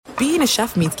being a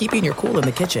chef means keeping your cool in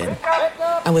the kitchen.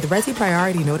 And with Resi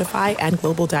Priority Notify and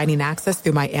Global Dining Access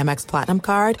through my Amex Platinum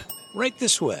card, right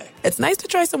this way. It's nice to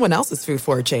try someone else's food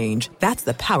for a change. That's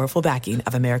the powerful backing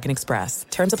of American Express.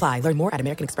 Terms apply. Learn more at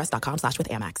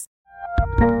americanexpress.com/withAmex.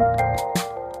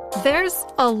 There's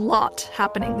a lot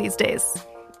happening these days.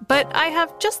 But I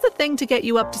have just the thing to get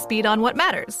you up to speed on what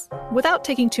matters, without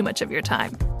taking too much of your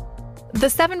time. The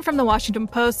 7 from the Washington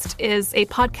Post is a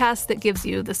podcast that gives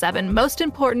you the 7 most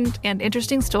important and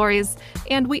interesting stories,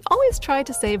 and we always try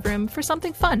to save room for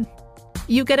something fun.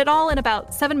 You get it all in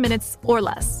about 7 minutes or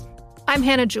less. I'm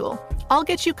Hannah Jewell. I'll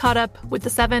get you caught up with the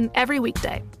 7 every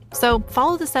weekday. So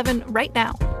follow the 7 right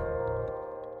now.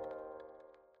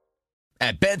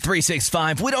 At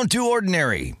Bet365, we don't do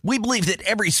ordinary. We believe that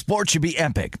every sport should be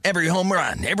epic. Every home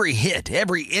run, every hit,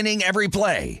 every inning, every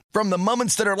play. From the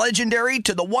moments that are legendary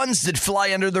to the ones that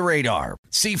fly under the radar.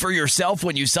 See for yourself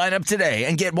when you sign up today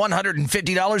and get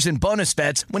 $150 in bonus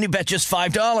bets when you bet just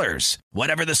 $5.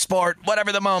 Whatever the sport,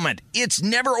 whatever the moment, it's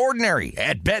never ordinary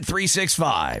at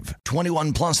Bet365.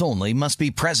 21 plus only. Must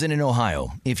be present in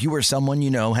Ohio. If you or someone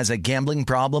you know has a gambling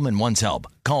problem and wants help,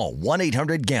 call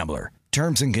 1-800-GAMBLER.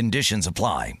 Terms and conditions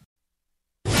apply.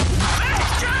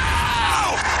 Let's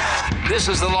go! This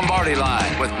is the Lombardi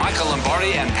Line with Michael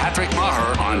Lombardi and Patrick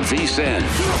Maher on VSiN.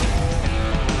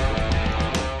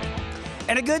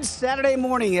 And a good Saturday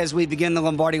morning as we begin the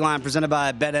Lombardi Line presented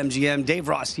by BetMGM. Dave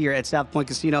Ross here at South Point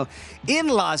Casino in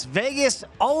Las Vegas.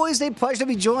 Always a pleasure to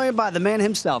be joined by the man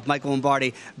himself, Michael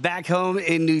Lombardi, back home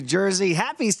in New Jersey.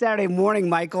 Happy Saturday morning,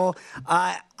 Michael.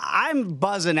 I'm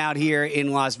buzzing out here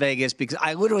in Las Vegas because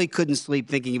I literally couldn't sleep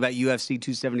thinking about UFC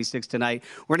 276 tonight.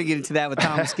 We're going to get into that with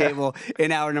Thomas Gable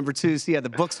in hour number 2, see how the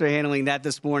books are handling that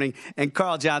this morning. And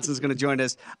Carl Johnson's going to join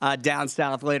us down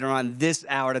south later on this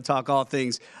hour to talk all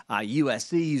things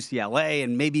USC, UCLA,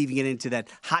 and maybe even get into that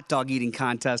hot dog eating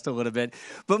contest a little bit.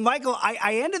 But, Michael,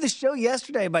 I ended the show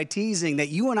yesterday by teasing that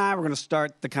you and I were going to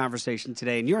start the conversation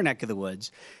today in your neck of the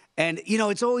woods. And, you know,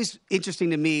 it's always interesting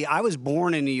to me. I was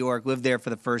born in New York, lived there for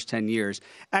the first 10 years.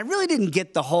 I really didn't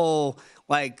get the whole,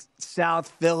 like, South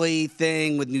Philly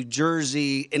thing with New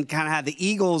Jersey and kind of how the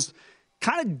Eagles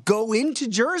kind of go into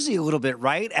Jersey a little bit,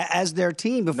 right, as their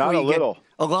team before Not a little.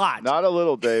 A lot. Not a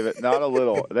little, David. Not a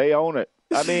little. They own it.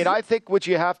 I mean, I think what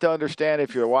you have to understand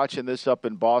if you're watching this up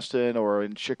in Boston or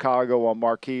in Chicago on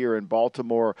Marquee or in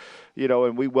Baltimore, you know,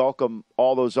 and we welcome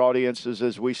all those audiences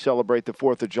as we celebrate the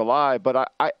 4th of July. But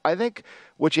I think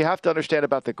what you have to understand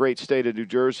about the great state of New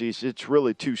Jersey is it's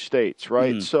really 2 states,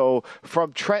 right? So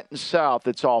from Trenton south,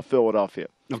 it's all Philadelphia.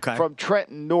 Okay. From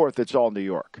Trenton north, it's all New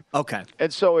York. Okay.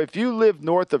 And so if you live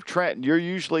north of Trenton, you're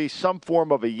usually some form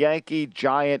of a Yankee,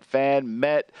 Giant fan,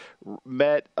 Met,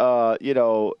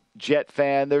 Jet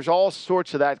fan. There's all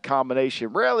sorts of that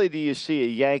combination. Rarely do you see a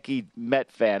Yankee Met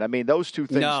fan. I mean, those two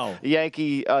things, No.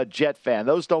 Yankee Jet fan,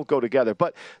 those don't go together.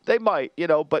 But they might, you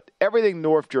know, but everything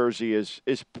North Jersey is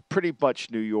pretty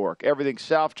much New York. Everything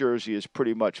South Jersey is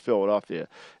pretty much Philadelphia.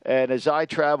 And as I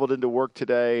traveled into work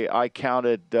today, I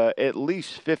counted at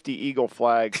least 50 Eagle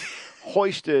flags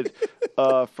hoisted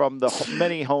from the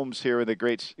many homes here in the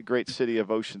great city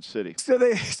of Ocean City. So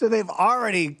they've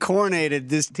already coronated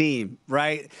this team,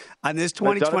 right? On this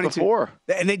 2022. They've done it before.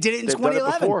 And they did it in They've done it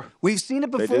 2011. before. We've seen it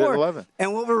before. They did it in 11.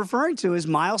 And what we're referring to is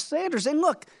Miles Sanders. And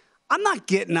look, I'm not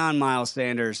getting on Miles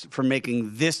Sanders for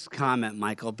making this comment,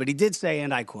 Michael, but he did say,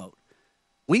 and I quote,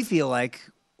 "We feel like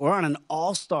we're on an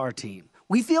all-star team.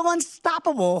 We feel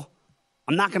unstoppable."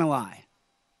 I'm not going to lie.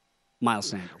 Miles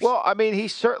Sanders. Well, I mean, he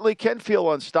certainly can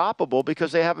feel unstoppable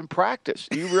because they haven't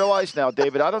practiced. You realize now,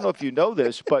 David, I don't know if you know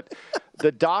this, but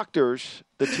the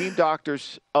team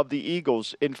doctors of the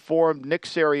Eagles informed Nick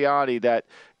Sirianni that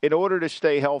in order to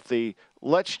stay healthy,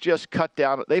 let's just cut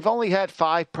down. They've only had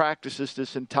 5 practices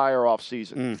this entire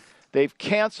offseason. They've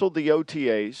canceled the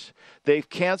OTAs. They've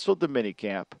canceled the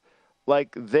minicamp.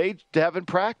 Like, they haven't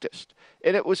practiced.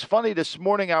 And it was funny, this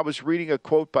morning I was reading a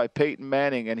quote by Peyton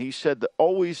Manning, and he said that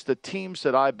always the teams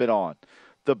that I've been on,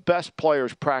 the best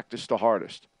players practice the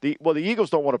hardest. The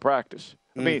Eagles don't want to practice.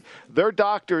 I mean, their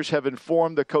doctors have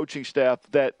informed the coaching staff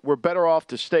that we're better off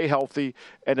to stay healthy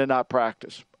and to not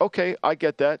practice. Okay, I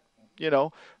get that, you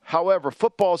know. However,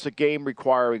 football is a game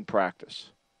requiring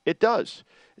practice. It does.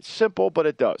 It's simple, but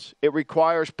it does. It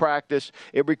requires practice.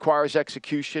 It requires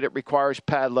execution. It requires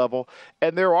pad level.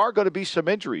 And there are going to be some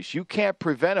injuries. You can't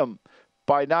prevent them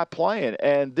by not playing.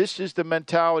 And this is the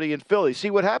mentality in Philly. See,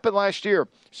 what happened last year,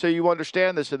 so you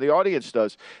understand this and the audience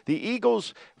does, the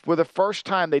Eagles, for the first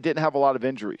time, they didn't have a lot of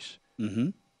injuries. Mm-hmm.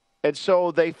 And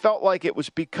so they felt like it was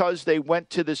because they went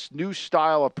to this new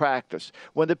style of practice.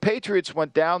 When the Patriots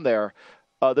went down there,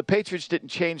 The Patriots didn't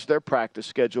change their practice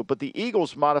schedule, but the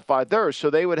Eagles modified theirs. So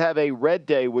they would have a red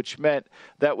day, which meant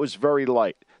that was very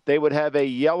light. They would have a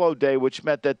yellow day, which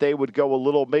meant that they would go a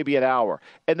little, maybe an hour.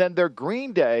 And then their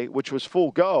green day, which was full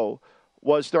go,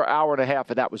 was their hour and a half,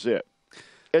 and that was it.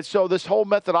 And so this whole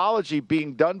methodology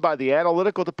being done by the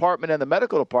analytical department and the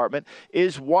medical department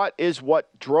is what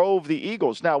drove the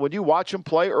Eagles. Now, when you watch them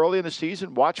play early in the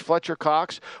season, watch Fletcher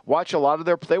Cox, watch a lot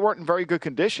of they weren't in very good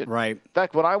condition. Right. In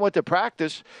fact, when I went to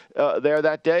practice there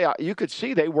that day, you could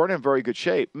see they weren't in very good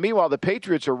shape. Meanwhile, the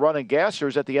Patriots are running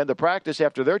gassers at the end of practice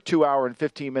after their 2-hour and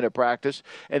 15-minute practice,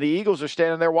 and the Eagles are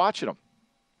standing there watching them.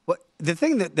 Well, the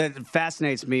thing that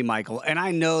fascinates me, Michael, and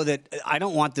I know that I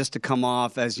don't want this to come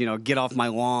off as, get off my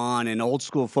lawn and old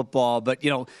school football, but,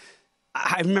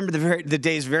 I remember the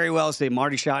days very well. Say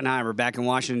Marty Schottenheimer back in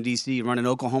Washington, D.C., running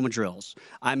Oklahoma drills.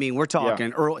 I mean, we're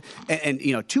talking early,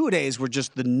 and two-a-days were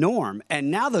just the norm, and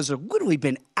now those have literally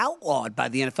been outlawed by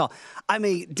the NFL. I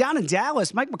mean, down in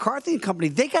Dallas, Mike McCarthy and company,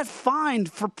 they got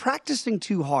fined for practicing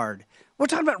too hard. We're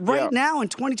talking about right now in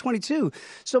 2022.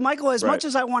 So, Michael, as much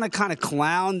as I want to kind of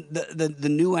clown the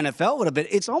new NFL a little bit,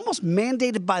 it's almost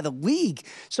mandated by the league.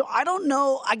 So I don't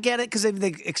know. I get it because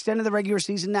they extended the regular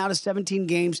season now to 17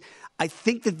 games. I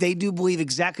think that they do believe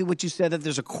exactly what you said, that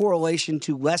there's a correlation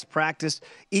to less practice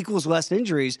equals less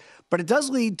injuries. But it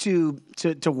does lead to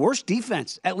worse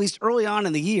defense, at least early on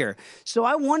in the year. So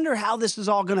I wonder how this is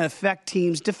all going to affect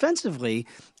teams defensively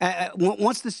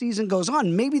once the season goes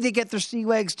on. Maybe they get their sea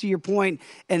legs, to your point,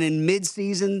 and in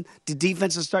mid-season, the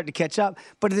defenses start to catch up.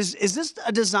 But is this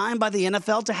a design by the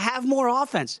NFL to have more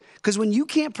offense? Because when you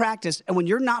can't practice and when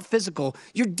you're not physical,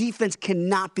 your defense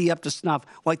cannot be up to snuff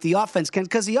like the offense can,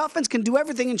 because the offense can do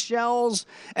everything in shells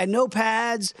and no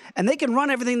pads, and they can run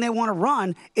everything they want to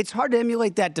run. It's hard to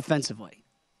emulate that defensively.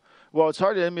 Well, it's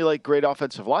hard to emulate great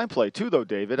offensive line play too, though,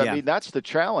 David. Yeah. I mean, that's the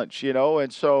challenge,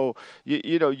 And so,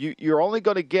 you're only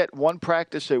going to get one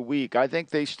practice a week. I think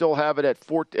they still have it at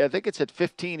 14. I think it's at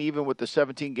 15, even with the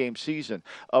 17-game season,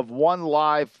 of one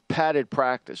live padded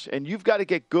practice. And you've got to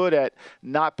get good at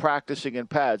not practicing in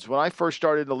pads. When I first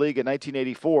started in the league in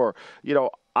 1984,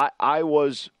 I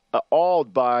was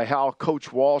awed by how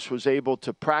Coach Walsh was able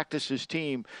to practice his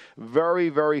team very,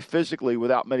 very physically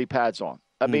without many pads on.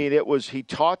 I mean, he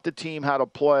taught the team how to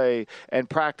play and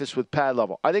practice with pad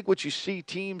level. I think what you see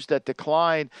teams that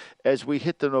decline as we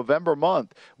hit the November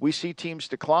month, we see teams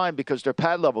decline because their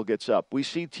pad level gets up. We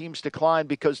see teams decline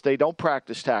because they don't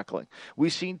practice tackling.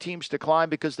 We've seen teams decline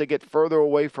because they get further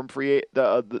away from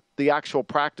the actual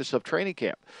practice of training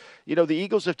camp. The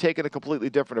Eagles have taken a completely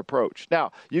different approach.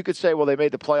 Now, you could say, well, they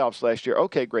made the playoffs last year.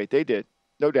 Okay, great. They did.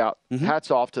 No doubt.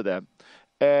 Hats off to them.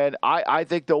 And I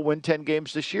think they'll win 10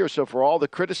 games this year. So for all the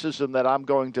criticism that I'm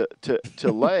going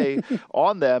to lay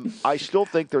on them, I still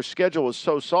think their schedule is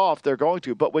so soft they're going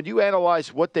to. But when you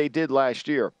analyze what they did last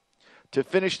year to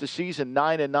finish the season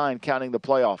 9-9, counting the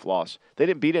playoff loss, they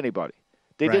didn't beat anybody.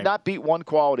 They did not beat one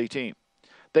quality team.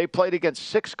 They played against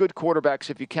 6 good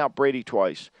quarterbacks if you count Brady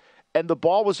twice. And the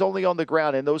ball was only on the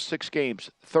ground in those 6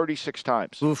 games 36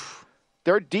 times. Oof.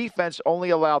 Their defense only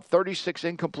allowed 36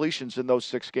 incompletions in those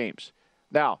 6 games.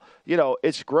 Now,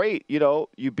 it's great.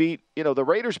 You beat, the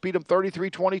Raiders beat them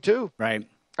 33-22. Right.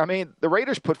 I mean, the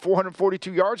Raiders put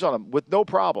 442 yards on them with no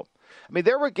problem. I mean,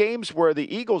 there were games where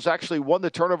the Eagles actually won the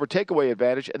turnover takeaway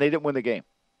advantage and they didn't win the game.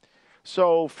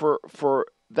 So for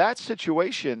that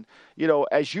situation,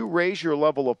 as you raise your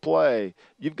level of play,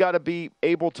 you've got to be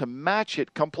able to match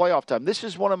it come playoff time. This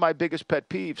is one of my biggest pet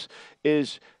peeves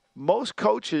is most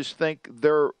coaches think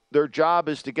their job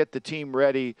is to get the team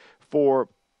ready for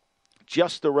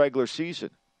just the regular season.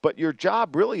 But your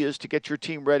job really is to get your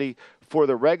team ready for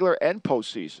the regular and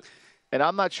postseason. And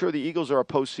I'm not sure the Eagles are a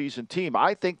postseason team.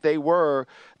 I think they were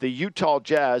the Utah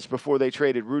Jazz before they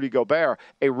traded Rudy Gobert,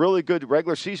 a really good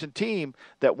regular season team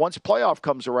that once playoff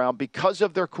comes around, because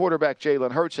of their quarterback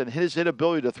Jalen Hurts and his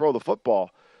inability to throw the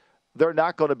football, they're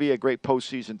not going to be a great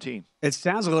postseason team. It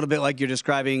sounds a little bit like you're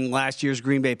describing last year's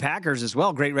Green Bay Packers as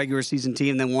well. Great regular season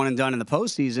team, then one and done in the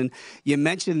postseason. You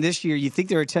mentioned this year you think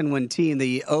they're a 10-win team.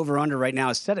 The over-under right now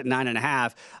is set at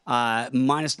 9.5,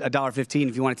 minus $1.15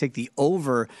 if you want to take the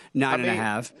over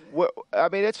 9.5. I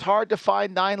mean, it's hard to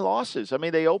find 9 losses. I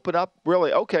mean, they open up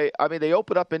really okay. I mean, they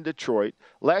open up in Detroit.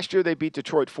 Last year they beat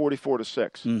Detroit 44-6.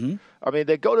 Mm-hmm. I mean,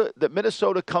 they go to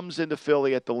Minnesota comes into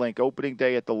Philly at the Link, opening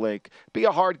day at the Link. Be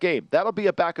a hard game. That'll be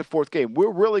a back and forth game.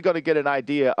 We're really going to get get an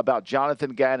idea about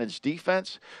Jonathan Gannon's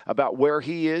defense, about where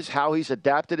he is, how he's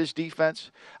adapted his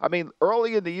defense. I mean,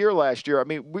 early in the year last year, I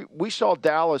mean, we saw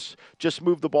Dallas just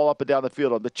move the ball up and down the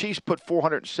field. The Chiefs put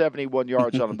 471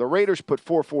 yards on them. The Raiders put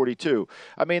 442.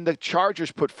 I mean, the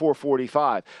Chargers put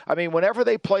 445. I mean, whenever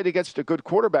they played against a good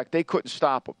quarterback, they couldn't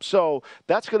stop them. So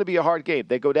that's going to be a hard game.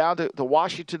 They go down to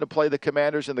Washington to play the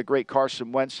Commanders and the great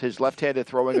Carson Wentz, his left-handed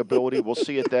throwing ability. We'll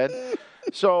see it then.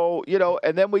 So,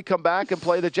 and then we come back and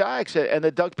play the Jags and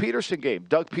the Doug Peterson game.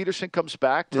 Doug Peterson comes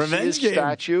back to see his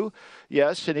statue.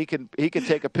 Yes, and he can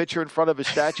take a picture in front of his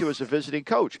statue as a visiting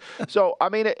coach. So, I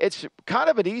mean, it's kind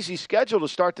of an easy schedule to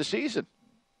start the season.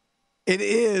 It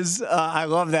is. I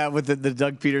love that with the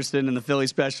Doug Peterson and the Philly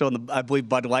special, and I believe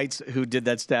Bud Lights who did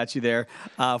that statue there.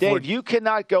 Dave, you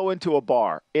cannot go into a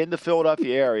bar in the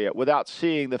Philadelphia area without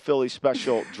seeing the Philly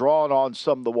special drawn on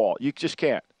some of the wall. You just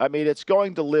can't. I mean, it's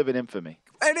going to live in infamy.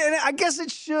 And I guess it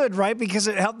should, right? Because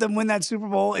it helped them win that Super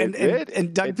Bowl.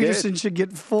 And Doug Peterson should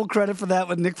get full credit for that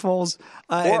with Nick Foles.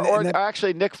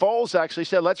 Actually, Nick Foles actually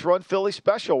said, let's run Philly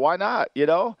special. Why not,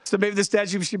 So maybe the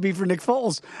statue should be for Nick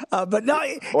Foles. But no.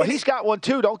 Well, he's got one,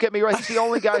 too. Don't get me right. He's the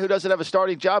only guy who doesn't have a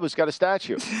starting job who's got a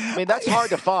statue. I mean, that's hard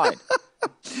to find.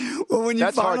 Well, when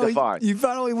you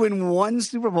finally win one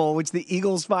Super Bowl, which the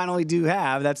Eagles finally do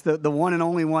have, that's the one and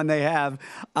only one they have,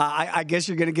 I guess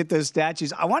you're going to get those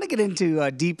statues. I want to get into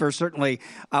deeper, certainly,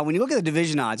 when you look at the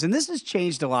division odds, and this has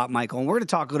changed a lot, Michael, and we're going to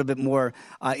talk a little bit more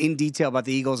in detail about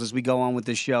the Eagles as we go on with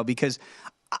this show, because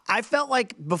I felt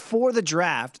like before the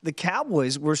draft, the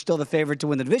Cowboys were still the favorite to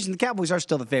win the division. The Cowboys are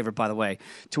still the favorite, by the way,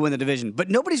 to win the division,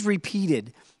 but nobody's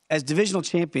repeated as divisional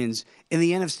champions in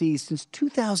the NFC since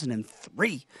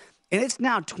 2003. And it's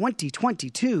now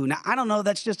 2022. Now, I don't know,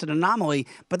 that's just an anomaly,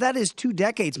 but that is 2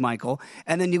 decades, Michael.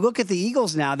 And then you look at the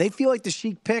Eagles now, they feel like the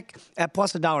chic pick at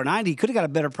plus $1.90. Could have got a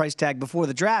better price tag before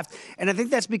the draft. And I think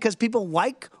that's because people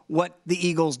like what the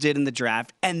Eagles did in the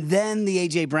draft. And then the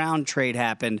A.J. Brown trade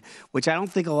happened, which I don't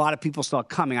think a lot of people saw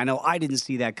coming. I know I didn't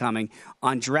see that coming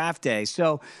on draft day.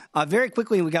 So very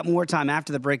quickly, and we got more time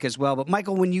after the break as well. But,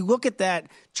 Michael, when you look at that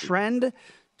trend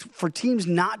for teams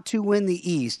not to win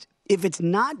the East, if it's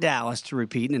not Dallas to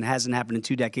repeat, and it hasn't happened in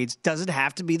 2 decades, does it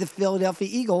have to be the Philadelphia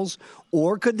Eagles,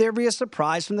 or could there be a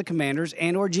surprise from the Commanders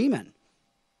and or G-Men?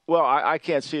 Well, I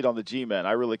can't see it on the G-Men.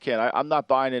 I really can't. I'm not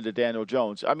buying into Daniel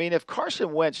Jones. I mean, if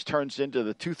Carson Wentz turns into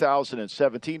the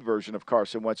 2017 version of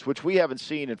Carson Wentz, which we haven't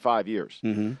seen in 5 years.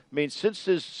 Mm-hmm. I mean, since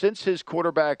his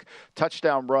quarterback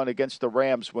touchdown run against the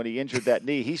Rams when he injured that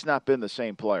knee, he's not been the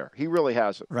same player. He really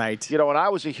hasn't. Right. And I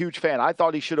was a huge fan. I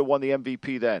thought he should have won the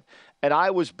MVP then. And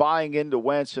I was buying into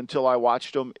Wentz until I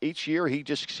watched him. Each year, he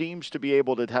just seems to be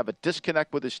able to have a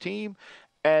disconnect with his team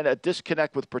and a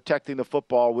disconnect with protecting the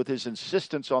football with his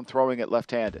insistence on throwing it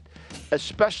left-handed,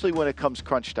 especially when it comes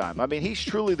crunch time. I mean, he's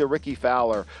truly the Ricky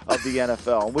Fowler of the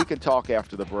NFL, and we can talk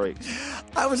after the break.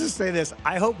 I was just saying this.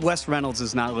 I hope Wes Reynolds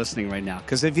is not listening right now,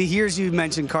 because if he hears you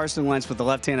mention Carson Wentz with the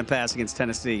left-handed pass against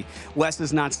Tennessee, Wes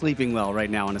is not sleeping well right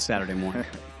now on a Saturday morning.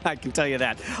 I can tell you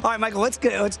that. All right, Michael, let's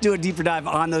do a deeper dive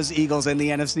on those Eagles and the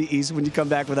NFC East when you come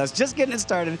back with us. Just getting it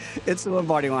started. It's the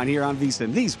Lombardi Line here on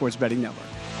VSiN, the Sports Betting Network.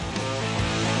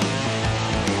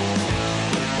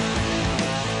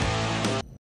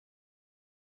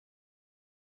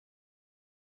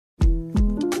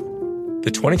 The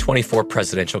 2024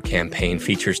 presidential campaign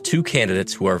features 2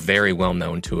 candidates who are very well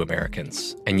known to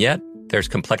Americans. And yet, there's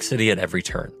complexity at every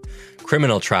turn.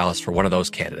 Criminal trials for one of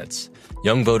those candidates.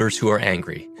 Young voters who are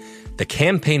angry. The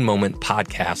Campaign Moment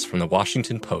podcast from the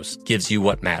Washington Post gives you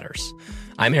what matters.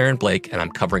 I'm Aaron Blake, and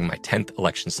I'm covering my 10th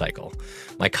election cycle.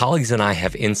 My colleagues and I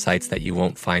have insights that you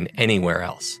won't find anywhere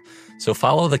else. So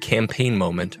follow the Campaign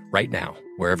Moment right now,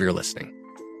 wherever you're listening.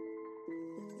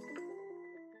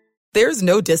 There's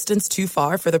no distance too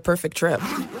far for the perfect trip.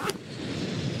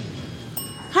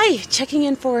 Hi, checking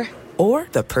in for... Or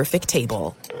the perfect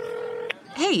table.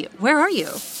 Hey, where are you?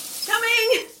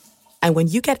 Coming! And when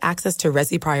you get access to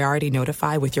Resi Priority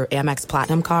Notify with your Amex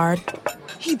Platinum card...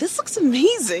 Hey, this looks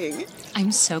amazing!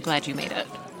 I'm so glad you made it.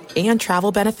 And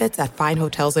travel benefits at fine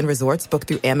hotels and resorts booked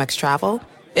through Amex Travel,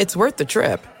 it's worth the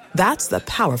trip. That's the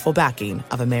powerful backing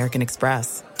of American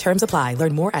Express. Terms apply.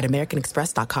 Learn more at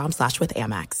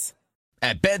americanexpress.com/withAmex.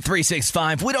 At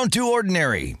Bet365, we don't do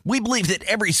ordinary. We believe that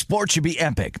every sport should be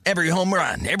epic. Every home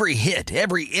run, every hit,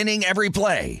 every inning, every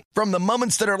play. From the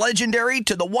moments that are legendary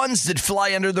to the ones that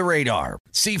fly under the radar.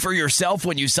 See for yourself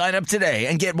when you sign up today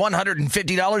and get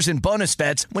 $150 in bonus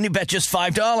bets when you bet just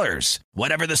 $5.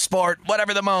 Whatever the sport,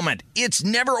 whatever the moment, it's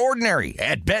never ordinary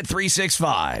at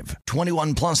Bet365.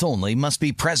 21 plus only. Must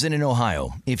be present in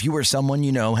Ohio. If you or someone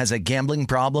you know has a gambling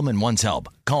problem and wants help,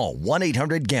 call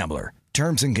 1-800-GAMBLER.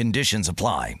 Terms and conditions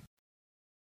apply.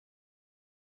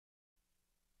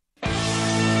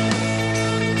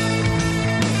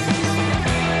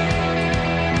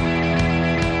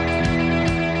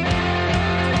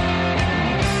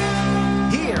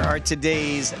 Are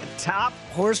today's top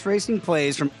horse racing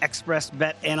plays from Express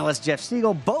Bet analyst Jeff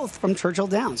Siegel, both from Churchill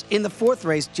Downs. In the fourth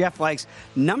race, Jeff likes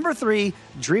number 3,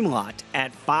 Dreamlot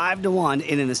at 5-1.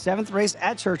 And in the seventh race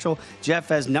at Churchill, Jeff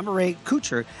has number 8,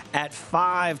 Kucher at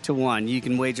 5-1. You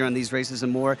can wager on these races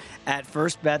and more at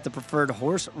First Bet, the preferred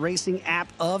horse racing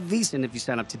app of VSiN. If you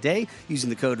sign up today using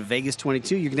the code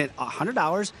Vegas22, you can get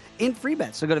 $100 in free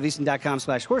bets. So go to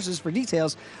VSiN.com/horses for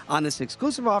details on this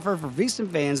exclusive offer for VSiN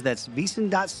fans. That's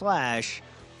VSiN.com/horses.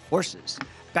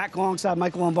 Back alongside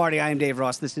Michael Lombardi, I am Dave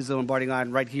Ross. This is the Lombardi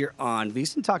Line right here on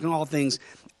VSiN, talking all things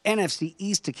NFC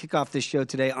East to kick off this show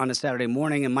today on a Saturday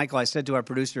morning. And Michael, I said to our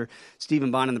producer, Stephen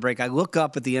Bond, in the break, I look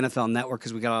up at the NFL Network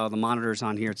because we got all the monitors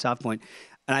on here at South Point,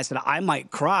 and I said, I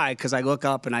might cry because I look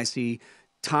up and I see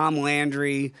Tom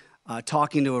Landry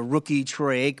talking to a rookie,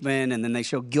 Troy Aikman, and then they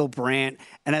show Gil Brandt.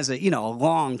 And as a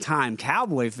long-time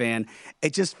Cowboy fan,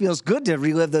 it just feels good to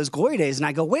relive those glory days. And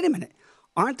I go, wait a minute.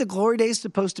 Aren't the glory days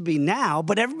supposed to be now?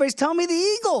 But everybody's telling me the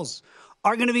Eagles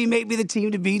are going to be maybe the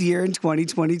team to beat here in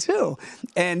 2022.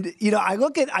 And,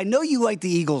 I know you like the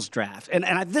Eagles draft. And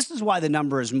this is why the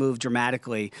number has moved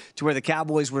dramatically to where the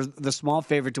Cowboys were the small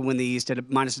favorite to win the East at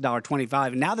minus $1.25.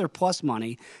 And now they're plus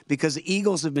money because the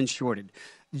Eagles have been shorted.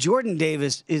 Jordan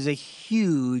Davis is a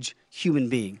huge human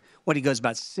being. He goes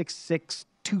about 6'6",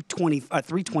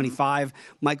 325.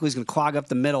 Michael's going to clog up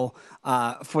the middle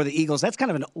for the Eagles. That's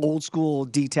kind of an old school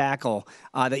D tackle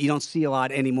that you don't see a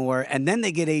lot anymore. And then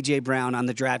they get A.J. Brown on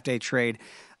the draft day trade.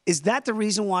 Is that the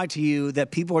reason why to you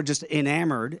that people are just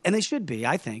enamored, and they should be,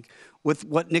 I think, with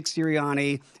what Nick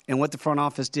Sirianni and what the front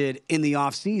office did in the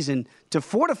offseason to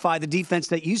fortify the defense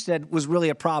that you said was really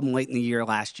a problem late in the year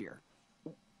last year?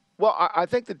 Well, I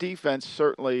think the defense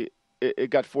certainly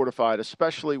it got fortified,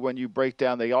 especially when you break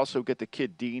down. They also get the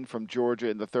kid Dean from Georgia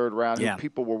in the third round. Yeah. Who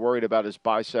people were worried about his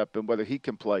bicep and whether he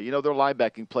can play. Their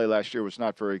linebacking play last year was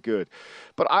not very good.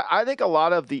 But I think a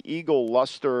lot of the Eagle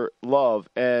luster, love,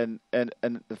 and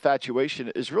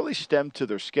infatuation is really stemmed to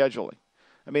their scheduling.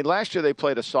 I mean, last year they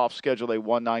played a soft schedule. They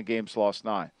won 9 games, lost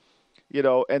 9.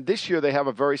 And this year they have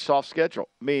a very soft schedule.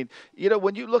 I mean,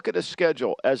 when you look at a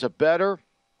schedule as a bettor,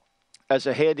 as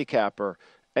a handicapper,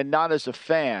 and not as a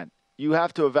fan, you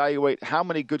have to evaluate how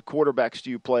many good quarterbacks do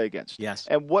you play against. Yes.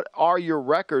 And what are your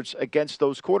records against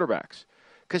those quarterbacks?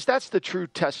 Because that's the true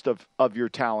test of your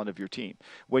talent of your team.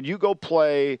 When you go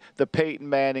play the Peyton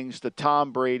Mannings, the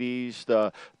Tom Bradys,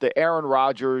 the Aaron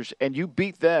Rodgers, and you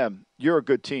beat them, you're a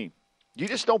good team. You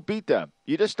just don't beat them.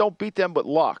 You just don't beat them with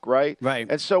luck, right? Right.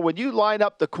 And so when you line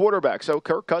up the quarterbacks, so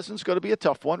Kirk Cousins is going to be a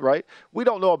tough one, right? We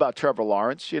don't know about Trevor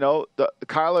Lawrence. The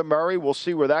Kyler Murray, we'll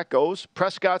see where that goes.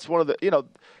 Prescott's one of the,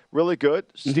 really good.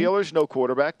 Steelers, no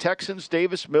quarterback. Texans,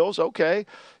 Davis Mills, okay.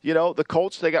 The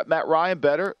Colts, they got Matt Ryan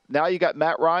better. Now you got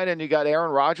Matt Ryan and you got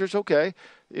Aaron Rodgers, okay.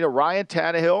 Ryan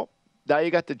Tannehill. Now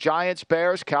you got the Giants,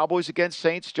 Bears, Cowboys against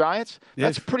Saints, Giants.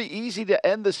 That's pretty easy to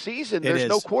end the season. There's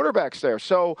no quarterbacks there.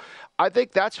 So I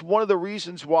think that's one of the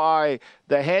reasons why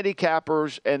the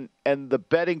handicappers and the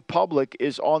betting public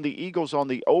is on the Eagles on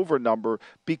the over number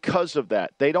because of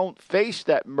that. They don't face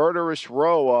that murderous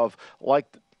row of like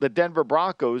the Denver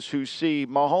Broncos who see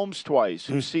Mahomes twice,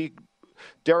 who see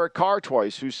Derek Carr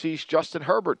twice, who sees Justin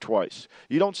Herbert twice.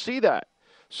 You don't see that.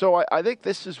 So I think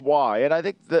this is why. And I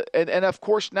think and of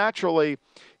course, naturally,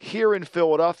 here in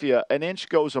Philadelphia, an inch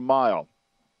goes a mile.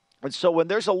 And so when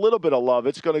there's a little bit of love,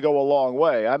 it's going to go a long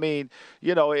way. I mean,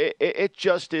 it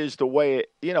just is the way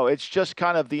it's just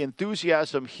kind of the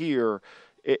enthusiasm here.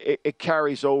 It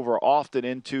carries over often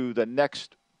into the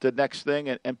next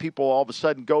thing. And people all of a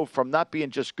sudden go from not being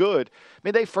just good. I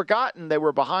mean, they've forgotten they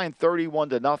were behind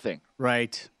 31-0.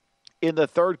 Right. In the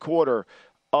third quarter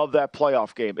of that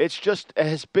playoff game. It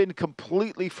has been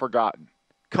completely forgotten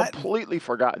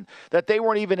that they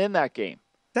weren't even in that game.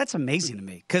 That's amazing to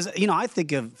me because, I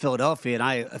think of Philadelphia and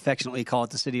I affectionately call it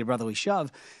the city of brotherly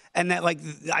shove. And that,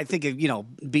 I think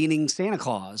of, beating Santa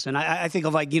Claus. And I think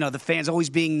of, the fans always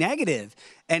being negative.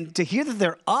 And to hear that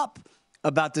they're up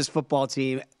about this football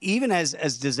team, even as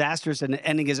disastrous an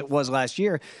ending as it was last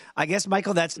year. I guess,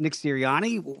 Michael, that's Nick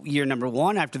Sirianni, year number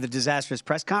 1 after the disastrous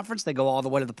press conference. They go all the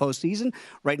way to the postseason.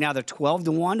 Right now they're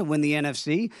 12-1 to win the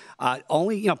NFC,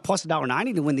 only plus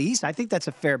 $1.90 to win the East. I think that's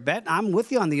a fair bet. I'm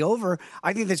with you on the over.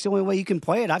 I think that's the only way you can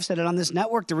play it. I've said it on this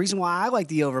network. The reason why I like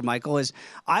the over, Michael, is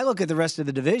I look at the rest of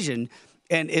the division.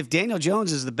 And if Daniel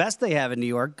Jones is the best they have in New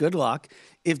York, good luck.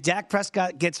 If Dak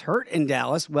Prescott gets hurt in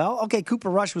Dallas, well, okay, Cooper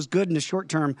Rush was good in the short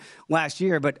term last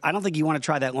year, but I don't think you want to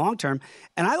try that long term.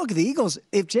 And I look at the Eagles,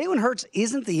 if Jalen Hurts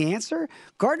isn't the answer,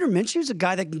 Gardner Minshew's a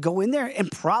guy that can go in there and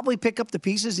probably pick up the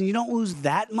pieces, and you don't lose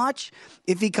that much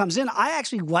if he comes in. I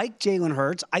actually like Jalen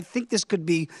Hurts. I think this could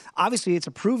be, obviously, it's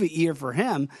a prove-it year for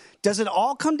him. Does it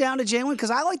all come down to Jalen?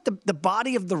 Because I like the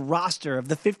body of the roster of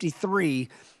the 53,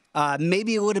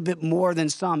 maybe a little bit more than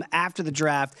some after the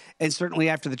draft and certainly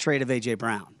after the trade of A.J.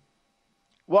 Brown.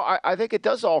 Well, I think it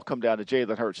does all come down to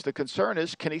Jalen Hurts. The concern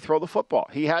is, can he throw the football?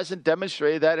 He hasn't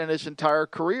demonstrated that in his entire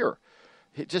career.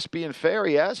 Just being fair,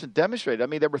 he hasn't demonstrated. I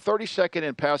mean, they were 32nd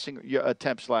in passing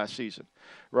attempts last season,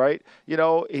 right? You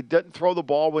know, he doesn't throw the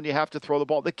ball when you have to throw the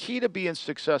ball. The key to being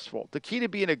successful, the key to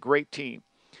being a great team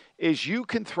is you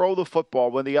can throw the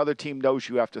football when the other team knows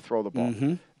you have to throw the ball.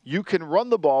 Mm-hmm. You can run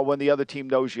the ball when the other team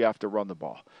knows you have to run the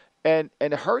ball. And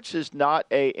Hurts is not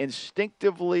a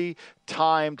instinctively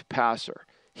timed passer.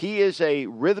 He is a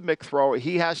rhythmic thrower.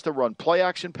 He has to run play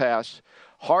action pass,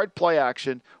 hard play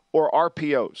action, or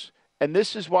RPOs. And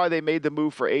this is why they made the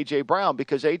move for A.J. Brown,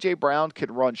 because A.J. Brown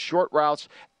can run short routes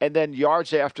and then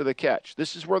yards after the catch.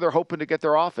 This is where they're hoping to get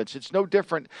their offense. It's no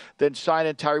different than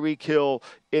signing Tyreek Hill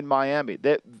in Miami.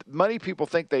 Many people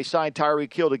think they signed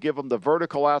Tyreek Hill to give him the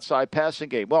vertical outside passing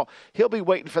game. Well, he'll be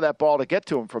waiting for that ball to get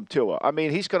to him from Tua. I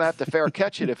mean, he's going to have to fair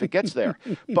catch it if it gets there.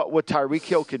 But what Tyreek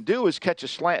Hill can do is catch a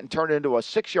slant and turn it into a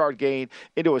 6-yard gain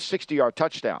into a 60-yard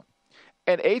touchdown.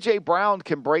 And A.J. Brown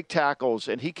can break tackles,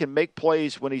 and he can make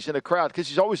plays when he's in a crowd because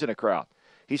he's always in a crowd.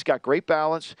 He's got great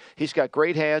balance, he's got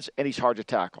great hands, and he's hard to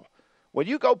tackle. When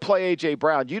you go play A.J.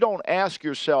 Brown, you don't ask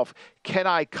yourself, can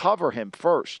I cover him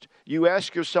first? You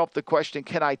ask yourself the question,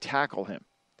 can I tackle him?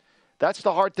 That's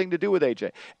the hard thing to do with A.J.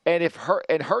 And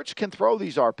Hurts can throw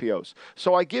these RPOs.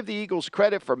 So I give the Eagles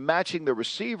credit for matching the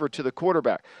receiver to the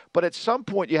quarterback. But at some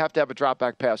point, you have to have a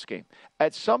drop-back pass game.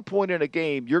 At some point in a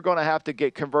game, you're going to have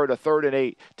to convert a 3rd and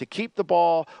 8 to keep the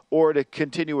ball or to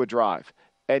continue a drive.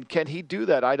 And can he do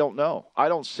that? I don't know. I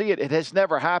don't see it. It has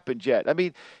never happened yet. I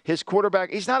mean, his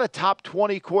quarterback, he's not a top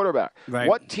 20 quarterback. Right.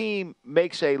 What team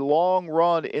makes a long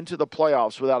run into the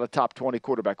playoffs without a top 20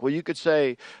 quarterback? Well, you could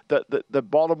say that the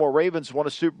Baltimore Ravens won a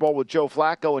Super Bowl with Joe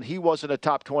Flacco, and he wasn't a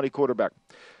top 20 quarterback.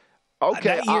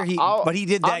 Okay, that year but he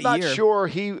did that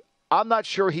year. I'm not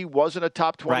sure he wasn't a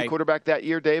top 20 quarterback that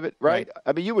year, David, right?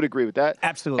 I mean, you would agree with that.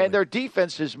 Absolutely. And their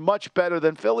defense is much better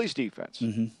than Philly's defense.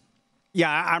 Mm-hmm. Yeah,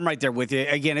 I'm right there with you.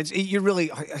 Again, you're really,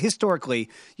 historically,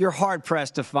 you're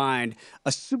hard-pressed to find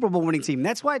a Super Bowl winning team.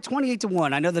 That's why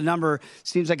 28-1. I know the number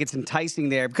seems like it's enticing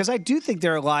there because I do think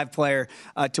they're a live player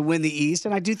to win the East,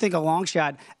 and I do think a long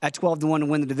shot at 12-1 to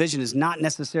win the division is not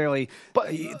necessarily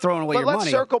throwing away your money. But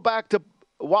let's circle back to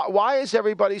why is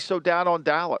everybody so down on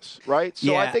Dallas, right?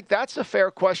 So I think that's a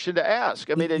fair question to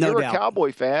ask. I mean, and you're a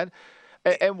Cowboy fan.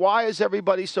 And why is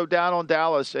everybody so down on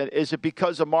Dallas? And is it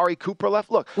because Amari Cooper left?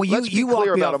 Look, let's be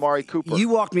clear about Amari Cooper. You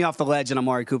walked me off the ledge on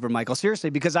Amari Cooper, Michael. Seriously,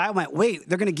 because I went, wait,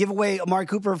 they're going to give away Amari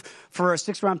Cooper for a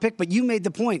 6th-round pick. But you made the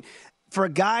point. For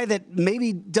a guy that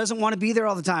maybe doesn't want to be there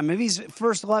all the time, maybe his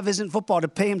first love isn't football, to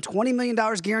pay him $20 million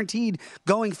guaranteed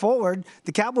going forward,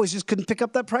 the Cowboys just couldn't pick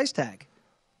up that price tag.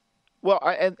 Well,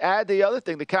 and add the other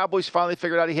thing. The Cowboys finally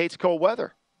figured out he hates cold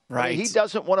weather. Right. I mean, he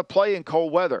doesn't want to play in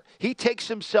cold weather. He takes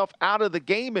himself out of the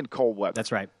game in cold weather.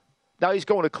 That's right. Now he's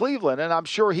going to Cleveland, and I'm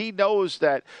sure he knows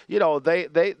that, you know, they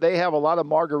have a lot of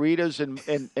margaritas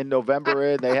in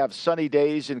November, and they have sunny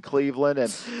days in Cleveland,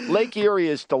 and Lake Erie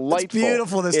is delightful. It's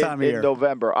beautiful this time of year. In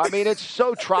November. I mean, it's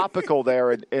so tropical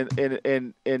there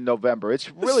in November. It's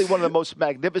really one of the most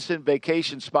magnificent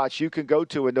vacation spots you can go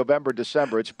to in November,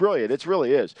 December. It's brilliant. It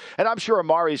really is. And I'm sure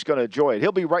Amari's going to enjoy it.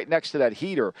 He'll be right next to that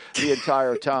heater the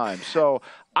entire time. So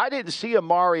I didn't see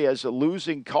Amari as a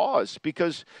losing cause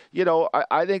because, you know,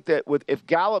 I think that if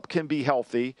Gallup can be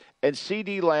healthy and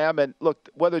CeeDee Lamb and, look,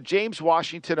 whether James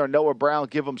Washington or Noah Brown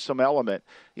give him some element,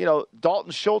 you know,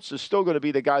 Dalton Schultz is still going to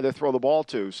be the guy they throw the ball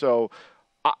to. So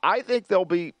I think they'll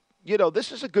be, you know,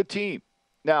 this is a good team.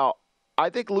 Now, I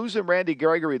think losing Randy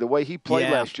Gregory the way he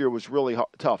played last year was really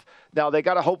tough. Now, they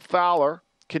got to hope Fowler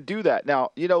can do that.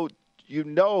 Now, you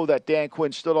know that Dan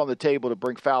Quinn stood on the table to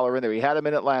bring Fowler in there. He had him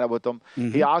in Atlanta with them.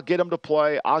 Mm-hmm. I'll get him to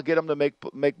play. I'll get him to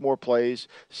make more plays.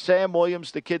 Sam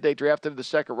Williams, the kid they drafted in the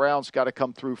 2nd round, has got to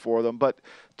come through for them. But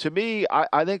to me,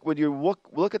 I think when you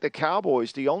look at the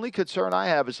Cowboys, the only concern I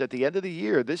have is at the end of the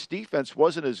year, this defense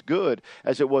wasn't as good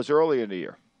as it was earlier in the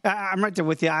year. I'm right there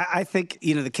with you. I think,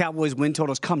 the Cowboys win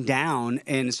totals come down,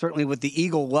 and certainly with the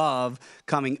Eagle love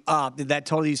coming up, that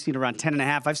total you've seen around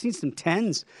 10.5. I've seen some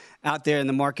 10s out there in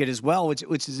the market as well,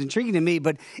 which is intriguing to me.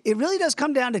 But it really does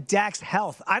come down to Dak's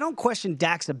health. I don't question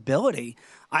Dak's ability.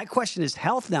 I question his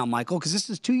health now, Michael, because this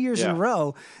is 2 years in a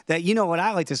row that, what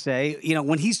I like to say,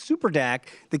 when he's super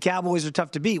Dak, the Cowboys are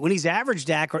tough to beat. When he's average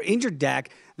Dak or injured Dak,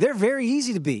 they're very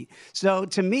easy to beat. So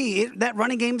to me, that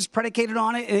running game is predicated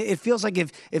on it. It feels like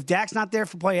if Dak's not there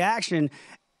for play action,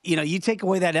 you take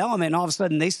away that element, and all of a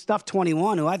sudden they stuff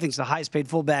 21, who I think is the highest paid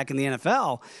fullback in the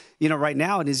NFL, right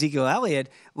now, in Ezekiel Elliott.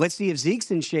 Let's see if Zeke's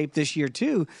in shape this year,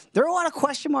 too. There are a lot of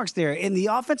question marks there. In the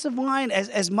offensive line,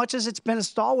 as much as it's been a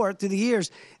stalwart through the years,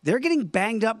 they're getting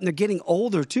banged up and they're getting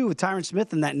older, too, with Tyron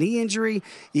Smith and that knee injury.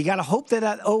 You got to hope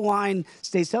that O-line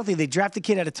stays healthy. They draft a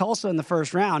kid out of Tulsa in the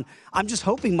first round. I'm just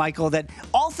hoping, Michael, that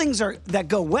all things that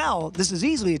go well, this is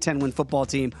easily a 10-win football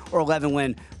team or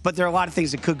 11-win, but there are a lot of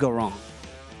things that could go wrong.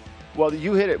 Well,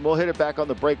 you hit it, and we'll hit it back on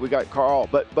the break. We got Carl.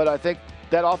 But I think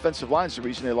that offensive line is the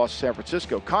reason they lost to San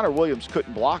Francisco. Connor Williams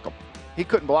couldn't block him. He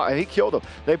couldn't block, and he killed him.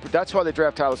 That's why they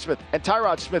draft Tyrod Smith. And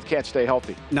Tyrod Smith can't stay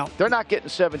healthy. No. They're not getting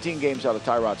 17 games out of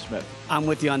Tyrod Smith. I'm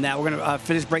with you on that. We're going to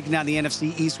finish breaking down the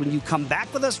NFC East when you come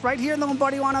back with us right here in the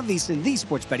Lombardi Line on VSiN, the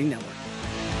Sports Betting Network.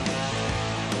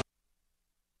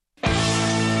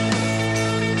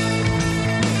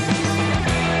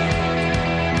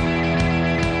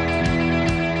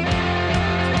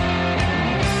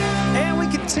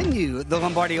 The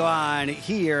Lombardi Line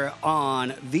here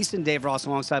on VSiN. Dave Ross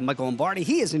alongside Michael Lombardi.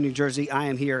 He is in New Jersey. I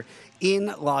am here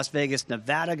in Las Vegas,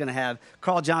 Nevada. Going to have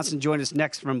Carl Johnson join us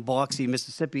next from Biloxi,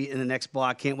 Mississippi in the next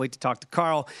block. Can't wait to talk to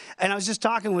Carl. And I was just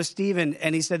talking with Steven,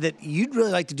 and he said that you'd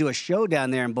really like to do a show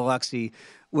down there in Biloxi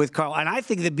with Carl. And I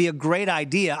think that'd be a great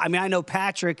idea. I mean, I know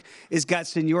Patrick has got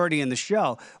seniority in the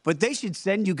show, but they should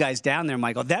send you guys down there,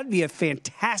 Michael. That'd be a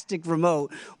fantastic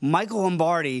remote. Michael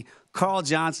Lombardi, Carl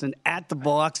Johnson at the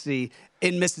Biloxi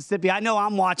in Mississippi. I know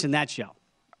I'm watching that show.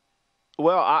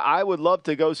 Well, I would love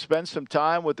to go spend some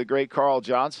time with the great Carl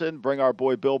Johnson, bring our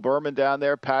boy Bill Berman down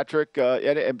there, Patrick,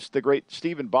 and the great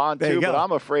Stephen Bond, too. But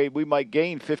I'm afraid we might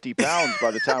gain 50 pounds by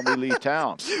the time we leave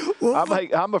town.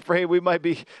 I'm afraid we might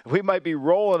be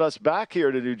rolling us back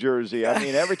here to New Jersey. I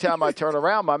mean, every time I turn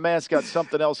around, my man's got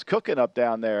something else cooking up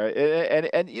down there.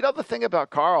 And the thing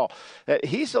about Carl,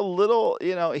 he's a little,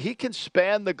 he can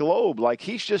span the globe. Like,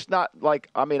 he's just not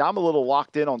I'm a little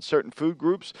locked in on certain food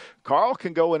groups. Carl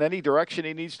can go in any direction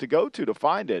he needs to go to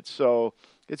find it. So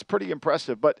it's pretty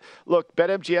impressive. But look,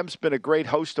 BetMGM's been a great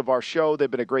host of our show. They've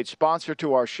been a great sponsor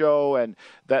to our show, and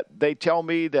that they tell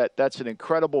me that that's an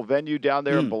incredible venue down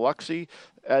there in Biloxi,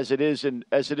 as it is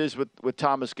with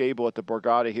Thomas Gable at the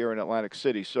Borgata here in Atlantic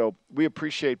City. So we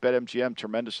appreciate BetMGM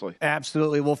tremendously.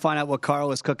 Absolutely. We'll find out what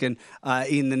Carl is cooking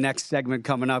in the next segment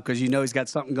coming up, because he's got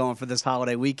something going for this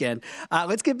holiday weekend.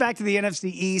 Let's get back to the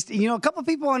NFC East. A couple of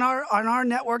people on our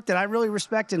network that I really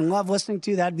respect and love listening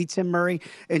to, that'd be Tim Murray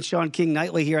and Sean King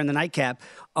Nightly here in the Nightcap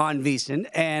on VSiN.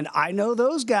 And I know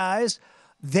those guys,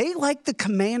 they like the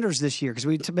Commanders this year, because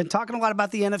we've been talking a lot about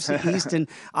the NFC East, and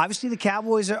obviously the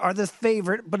Cowboys are the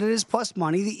favorite, but it is plus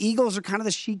money. The Eagles are kind of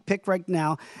the chic pick right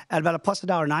now at about a plus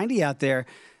 $1.90 out there.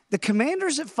 The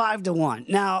Commanders at 5-1.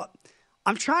 Now,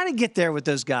 I'm trying to get there with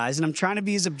those guys, and I'm trying to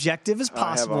be as objective as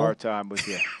possible. I have a hard time with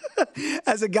you.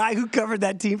 As a guy who covered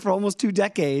that team for almost 2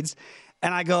 decades,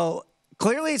 and I go,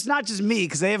 clearly it's not just me,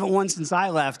 because they haven't won since I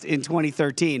left in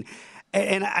 2013.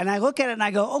 And I look at it and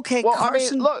I go, okay, well,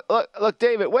 Carson. I mean, look,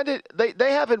 David. When did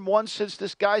they haven't won since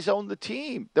this guy's owned the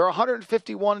team? They're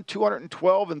 151,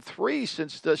 212, and 3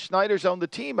 since the Schneiders owned the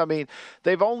team. I mean,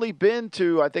 they've only been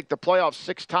to, I think, the playoffs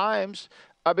 6 times.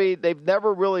 I mean, they've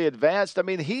never really advanced. I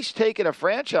mean, he's taken a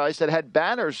franchise that had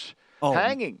banners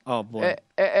hanging. Oh boy.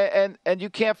 And you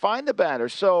can't find the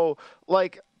banners. So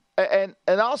and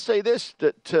I'll say this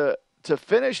to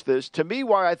finish this, to me,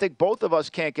 why I think both of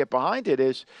us can't get behind it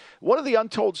is one of the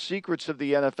untold secrets of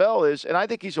the NFL is, and I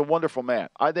think he's a wonderful man.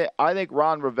 I think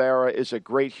Ron Rivera is a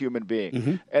great human being.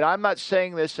 Mm-hmm. And I'm not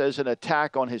saying this as an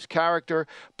attack on his character,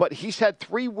 but he's had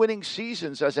 3 winning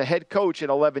seasons as a head coach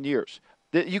in 11 years.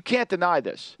 You can't deny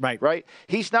this. Right?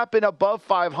 He's not been above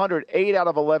 500 8 out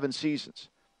of 11 seasons.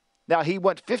 Now, he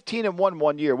went 15-1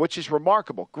 one year, which is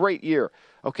remarkable. Great year.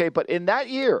 Okay, but in that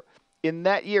year,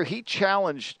 he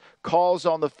challenged calls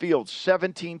on the field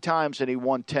 17 times, and he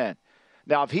won 10.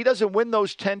 Now, if he doesn't win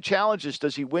those 10 challenges,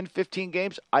 does he win 15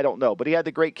 games? I don't know. But he had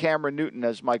the great Cameron Newton,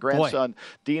 as my grandson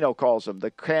Dino calls him,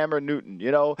 the Cameron Newton,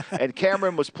 and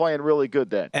Cameron was playing really good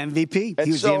then. MVP.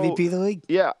 He was the MVP of the league.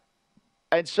 Yeah.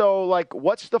 And so, like,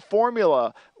 what's the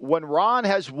formula? When Ron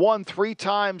has won 3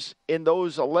 times in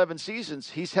those 11 seasons,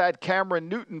 he's had Cameron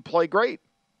Newton play great.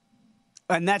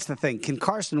 And that's the thing. Can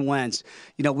Carson Wentz,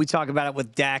 we talk about it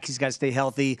with Dak. He's got to stay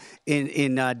healthy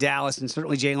in Dallas. And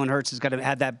certainly Jalen Hurts has got to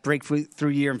have that breakthrough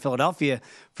year in Philadelphia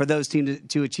for those teams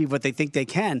to achieve what they think they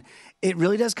can. It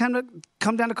really does kind of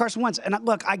come down to Carson Wentz. And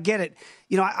look, I get it.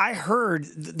 I heard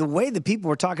the way that people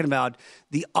were talking about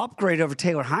the upgrade over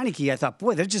Taylor Heineke. I thought,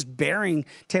 boy, they're just burying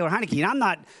Taylor Heineke. And I'm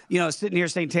not, sitting here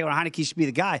saying Taylor Heineke should be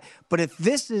the guy. But if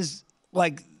this is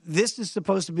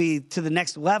supposed to be to the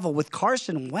next level with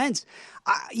Carson Wentz,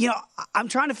 I'm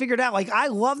trying to figure it out. I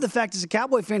love the fact as a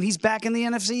Cowboy fan, he's back in the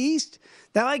NFC East.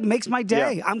 That makes my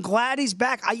day. Yeah. I'm glad he's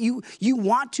back. You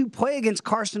want to play against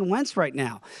Carson Wentz right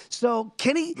now. So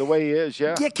can he? The way he is,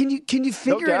 yeah. Yeah. Can you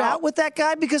figure it out with that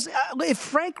guy? Because if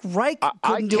Frank Reich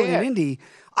couldn't do it in Indy,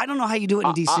 I don't know how you do it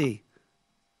in DC.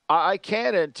 I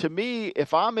can. And to me,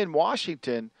 if I'm in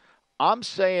Washington, I'm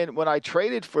saying when I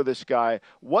traded for this guy,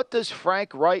 what does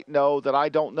Frank Wright know that I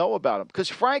don't know about him? Because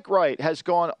Frank Wright has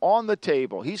gone on the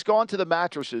table. He's gone to the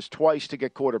mattresses twice to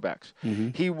get quarterbacks. Mm-hmm.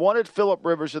 He wanted Phillip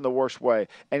Rivers in the worst way.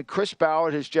 And Chris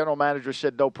Ballard, his general manager,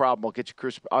 said, no problem. I'll get you,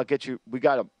 Chris. I'll get you. We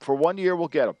got him. For 1 year, we'll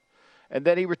get him. And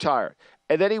then he retired.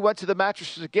 And then he went to the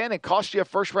mattresses again and cost you a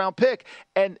first-round pick.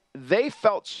 And they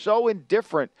felt so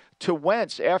indifferent to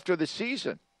Wentz after the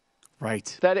season.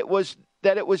 Right. That it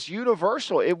was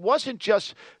universal. It wasn't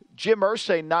just Jim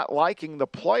Irsay not liking the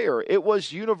player. It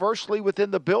was universally within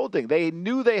the building. They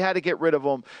knew they had to get rid of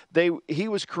him. He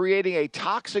was creating a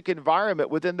toxic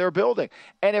environment within their building.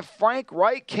 And if Frank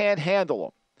Reich can't handle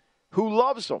him, who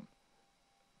loves him,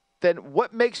 then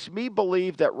what makes me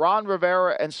believe that Ron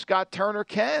Rivera and Scott Turner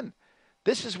can?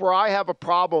 This is where I have a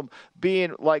problem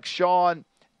being like Sean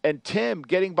and Tim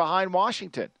getting behind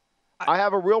Washington. I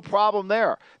have a real problem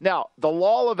there. Now, the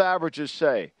law of averages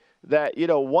say that,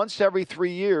 once every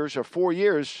 3 years or 4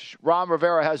 years, Ron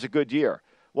Rivera has a good year.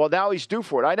 Well, now he's due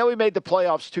for it. I know he made the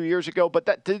playoffs 2 years ago,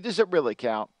 but does it really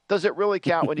count? Does it really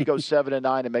count when you go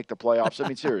 7-9 and make the playoffs? I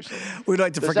mean, seriously. We'd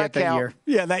like to forget that year.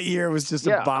 Yeah, that year was just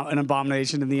an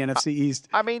abomination in the NFC East.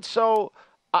 I mean, so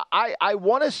I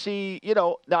want to see,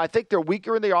 now I think they're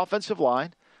weaker in the offensive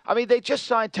line. I mean, they just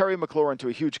signed Terry McLaurin to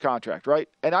a huge contract, right?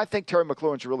 And I think Terry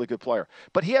McLaurin's a really good player.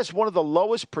 But he has one of the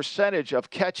lowest percentage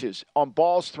of catches on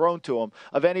balls thrown to him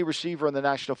of any receiver in the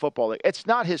National Football League. It's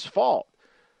not his fault.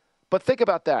 But think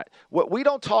about that. What we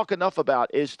don't talk enough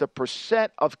about is the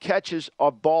percent of catches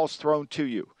of balls thrown to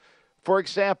you. For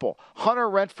example, Hunter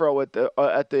Renfrow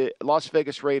at the Las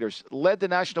Vegas Raiders led the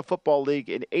National Football League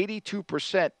in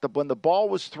 82% when the ball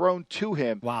was thrown to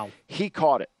him. Wow. He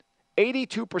caught it.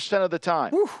 82% of the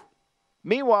time. Whew.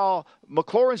 Meanwhile,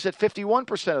 McLaurin's at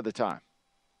 51% of the time.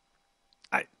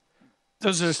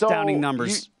 Those are astounding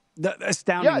numbers.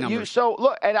 Astounding numbers. So,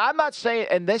 look, and I'm not saying,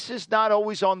 and this is not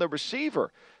always on the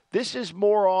receiver. This is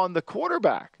more on the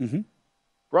quarterback. Mm-hmm.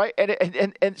 Right?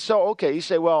 And so, okay, you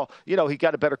say, well, he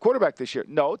got a better quarterback this year.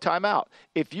 No, time out.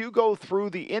 If you go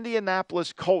through the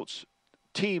Indianapolis Colts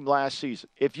team last season,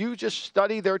 if you just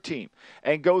study their team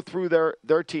and go through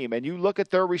their team and you look at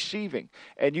their receiving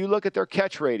and you look at their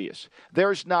catch radius,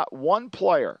 there's not one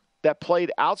player that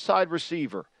played outside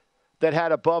receiver that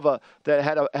had above a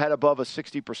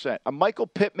 60%. Michael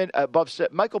Pittman caught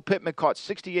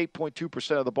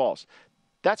 68.2% of the balls.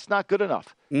 That's not good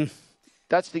enough.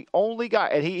 That's the only guy,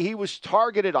 and he was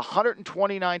targeted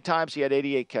 129 times. He had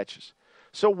 88 catches.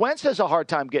 So Wentz has a hard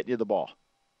time getting you the ball.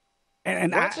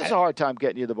 And Wentz has a hard time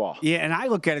getting you the ball. Yeah, and I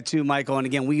look at it too, Michael. And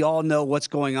again, we all know what's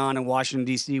going on in Washington,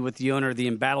 D.C. with the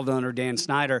embattled owner, Dan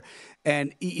Snyder.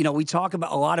 And, we talk a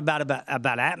lot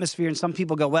about atmosphere. And some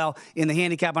people go, well, in the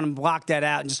handicap, I'm going to block that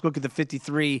out and just look at the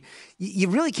 53. You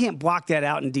really can't block that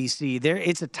out in D.C.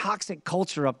 It's a toxic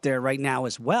culture up there right now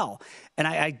as well. And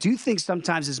I do think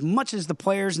sometimes as much as the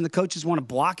players and the coaches want to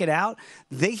block it out,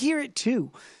 they hear it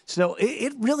too. So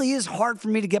it really is hard for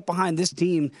me to get behind this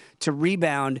team to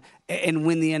rebound and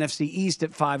win the NFC East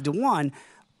at 5-1.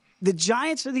 The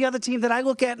Giants are the other team that I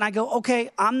look at and I go, okay,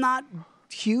 I'm not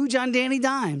huge on Danny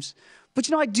Dimes.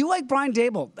 But, I do like Brian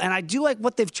Daboll, and I do like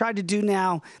what they've tried to do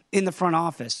now in the front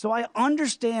office. So I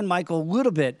understand, Michael, a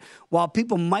little bit, while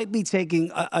people might be taking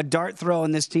a dart throw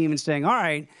in this team and saying, all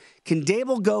right, can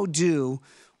Daboll go do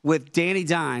with Danny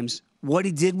Dimes what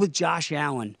he did with Josh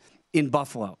Allen in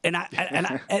Buffalo? And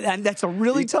that's a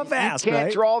really tough ask, You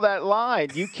can't draw that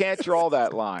line. You can't draw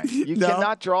that line. You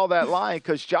cannot draw that line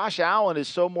because Josh Allen is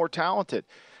so more talented.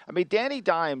 I mean, Danny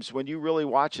Dimes, when you really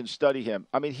watch and study him,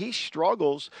 I mean, he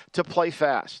struggles to play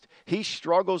fast. He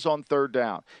struggles on third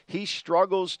down. He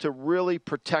struggles to really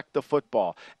protect the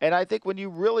football. And I think when you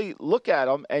really look at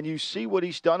him and you see what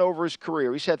he's done over his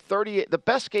career, he's had 38. The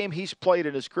best game he's played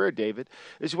in his career, David,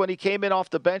 is when he came in off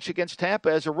the bench against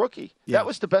Tampa as a rookie. Yeah. That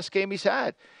was the best game he's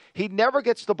had. He never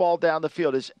gets the ball down the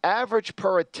field. His average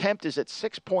per attempt is at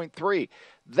 6.3.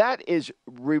 That is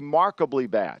remarkably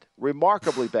bad.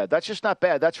 Remarkably bad. That's just not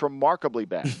bad. That's remarkably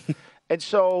bad. And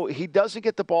so he doesn't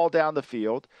get the ball down the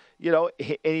field,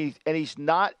 and he's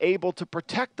not able to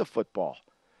protect the football.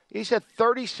 He's had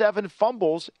 37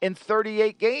 fumbles in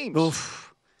 38 games.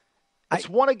 Oof. It's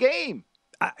won a game.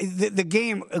 The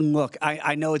game, look,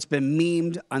 I know it's been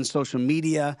memed on social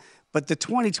media, but the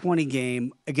 2020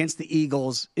 game against the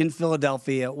Eagles in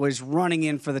Philadelphia was running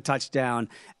in for the touchdown,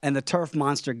 and the turf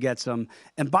monster gets them.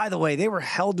 And by the way, they were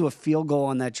held to a field goal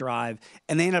on that drive,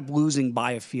 and they ended up losing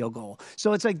by a field goal.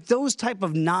 So it's like those type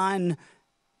of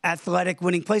non-athletic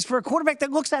winning plays for a quarterback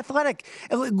that looks athletic.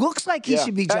 It looks like he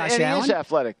should be Josh Allen. And he is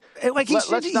athletic. Like he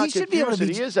should be able to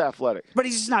be. He is athletic. But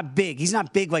he's just not big. He's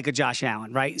not big like a Josh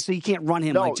Allen, right? So you can't run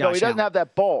him like Josh Allen. No, he doesn't have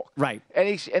that bulk. Right. And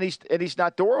he's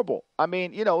not durable. I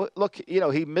mean, look,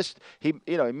 he missed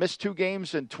 2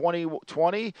 games in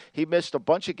 2020. He missed a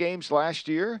bunch of games last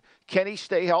year. Can he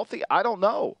stay healthy? I don't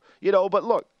know. But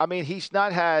look, I mean, he's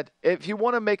not had, if you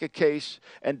want to make a case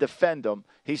and defend him,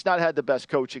 he's not had the best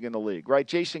coaching in the league, right?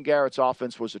 Jason Garrett's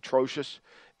offense was atrocious.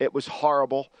 It was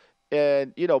horrible.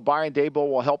 And, Brian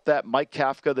Daboll will help that. Mike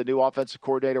Kafka, the new offensive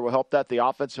coordinator, will help that. The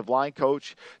offensive line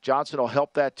coach, Johnson, will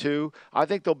help that too. I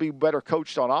think they'll be better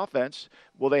coached on offense.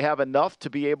 Will they have enough to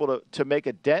be able to make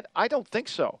a dent? I don't think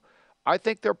so. I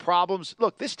think their problems –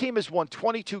 look, this team has won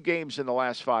 22 games in the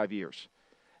last 5 years.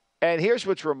 And here's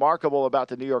what's remarkable about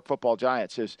the New York Football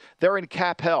Giants is they're in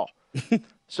cap hell.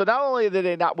 So not only did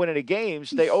they not win any games,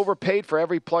 they overpaid for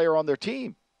every player on their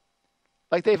team.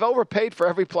 Like, they've overpaid for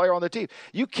every player on their team.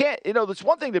 You can't – it's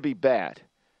one thing to be bad.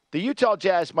 The Utah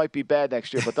Jazz might be bad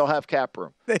next year, but they'll have cap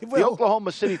room. The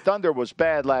Oklahoma City Thunder was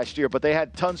bad last year, but they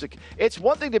had tons of – it's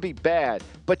one thing to be bad,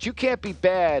 but you can't be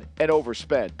bad and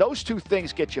overspend. Those two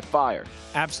things get you fired.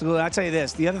 Absolutely. I'll tell you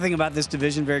this. The other thing about this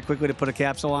division, very quickly to put a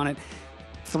capsule on it,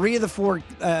 3 of the 4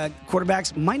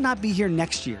 quarterbacks might not be here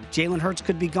next year. Jalen Hurts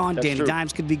could be gone. Danny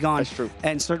Dimes could be gone. That's true.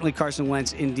 And certainly Carson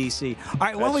Wentz in D.C. All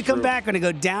right, when we come back, we're going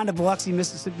to go down to Biloxi,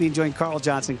 Mississippi, and join Carl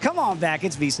Johnson. Come on back.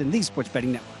 It's VSiN, the Sports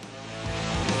Betting Network.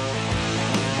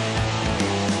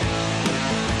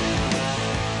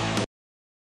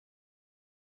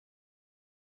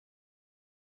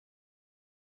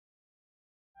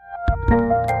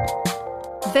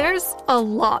 There's a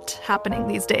lot happening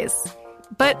these days.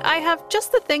 But I have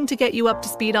just the thing to get you up to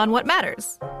speed on what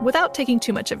matters, without taking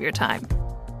too much of your time.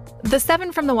 The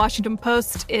 7 from the Washington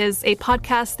Post is a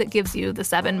podcast that gives you the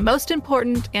 7 most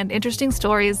important and interesting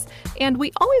stories, and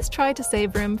we always try to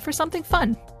save room for something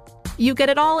fun. You get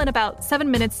it all in about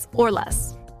 7 minutes or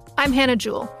less. I'm Hannah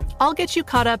Jewell. I'll get you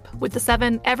caught up with the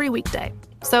 7 every weekday.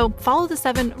 So follow the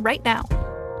 7 right now.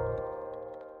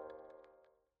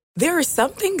 There are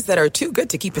some things that are too good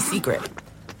to keep a secret.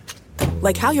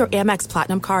 Like how your Amex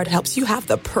Platinum card helps you have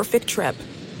the perfect trip.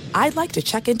 I'd like to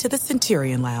check into the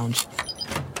Centurion Lounge.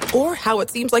 Or how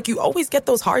it seems like you always get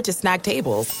those hard-to-snag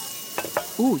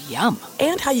tables. Ooh, yum.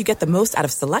 And how you get the most out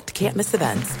of select can't-miss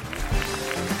events.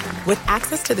 With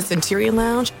access to the Centurion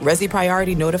Lounge, Resi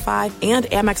Priority Notified, and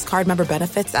Amex card member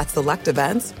benefits at select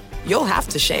events, you'll have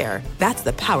to share. That's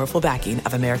the powerful backing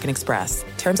of American Express.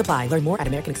 Terms apply. Learn more at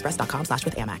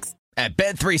americanexpress.com/withAmex. At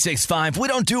Bet365, we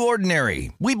don't do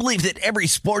ordinary. We believe that every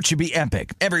sport should be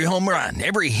epic. Every home run,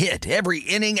 every hit, every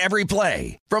inning, every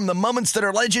play. From the moments that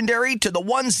are legendary to the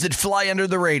ones that fly under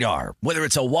the radar. Whether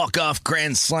it's a walk-off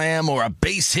grand slam or a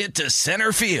base hit to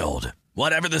center field.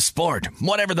 Whatever the sport,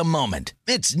 whatever the moment.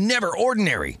 It's never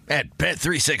ordinary at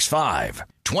Bet365.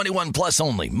 21 plus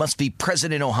only. Must be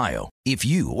present in Ohio. If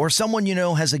you or someone you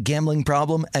know has a gambling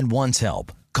problem and wants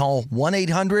help, call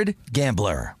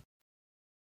 1-800-GAMBLER.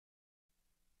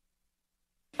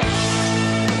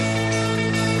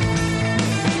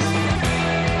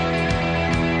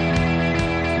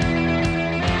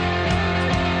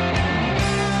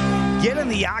 Get in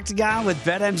the octagon with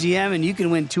BetMGM, and you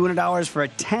can win $200 for a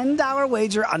 $10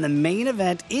 wager on the main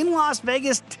event in Las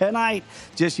Vegas tonight.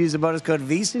 Just use the bonus code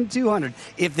VSiN200.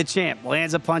 If the champ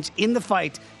lands a punch in the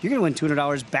fight, you're going to win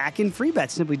 $200 back in free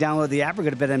bets. Simply download the app or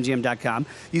go to BetMGM.com.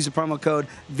 Use the promo code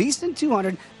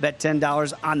VSiN200. Bet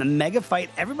 $10 on the mega fight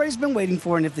everybody's been waiting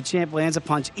for, and if the champ lands a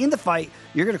punch in the fight,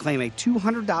 you're going to claim a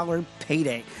 $200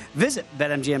 payday. Visit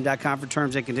BetMGM.com for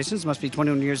terms and conditions. Must be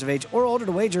 21 years of age or older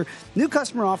to wager. New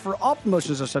customer offer. All All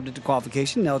promotions are subject to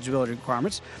qualification and eligibility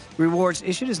requirements. Rewards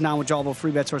issued is non-withdrawable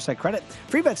free bets or site credit.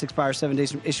 Free bets expire 7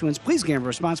 days from issuance. Please gamble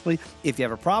responsibly. If you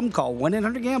have a problem, call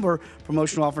 1-800-GAMBLER.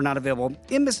 Promotional offer not available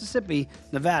in Mississippi,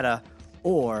 Nevada,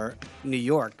 or New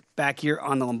York. Back here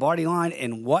on the Lombardi line,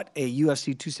 and what a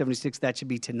UFC 276 that should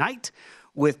be tonight,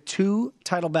 with 2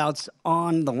 title bouts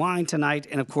on the line tonight,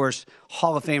 and of course,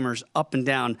 Hall of Famers up and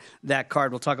down that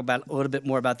card. We'll talk about a little bit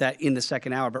more about that in the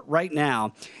second hour. But right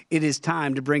now, it is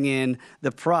time to bring in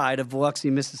the pride of Biloxi,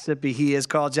 Mississippi. He is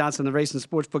Carl Johnson, the Race and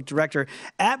Sportsbook Director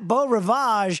at Beau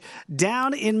Rivage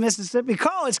down in Mississippi.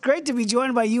 Carl, it's great to be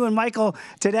joined by you and Michael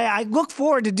today. I look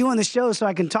forward to doing the show so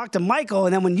I can talk to Michael,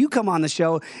 and then when you come on the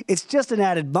show, it's just an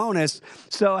added bonus.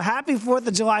 So happy 4th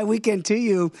of July weekend to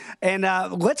you. And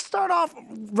let's start off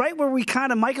right where we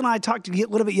kind of, Mike and I talked a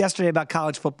little bit yesterday about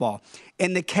college football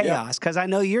and the chaos, because I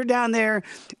know you're down there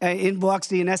in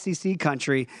Biloxi in SEC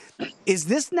country. Is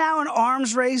this now an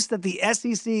arms race that the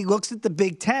SEC looks at the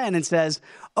Big Ten and says,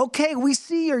 okay, we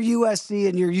see your USC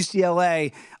and your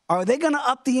UCLA. Are they going to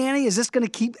up the ante? Is this going to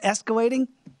keep escalating?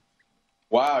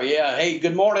 Wow, yeah. Hey,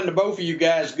 good morning to both of you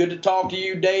guys. Good to talk to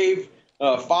you, Dave.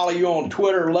 Follow you on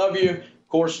Twitter. Love you. Of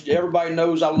course, everybody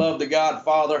knows I love the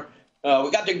Godfather.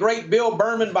 We got the great Bill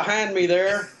Berman behind me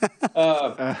there.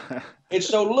 And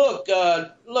so, look,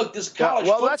 this college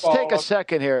football. Well, let's take a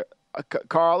second here.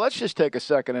 Carl, let's just take a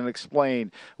second and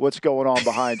explain what's going on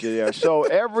behind you there. So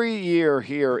every year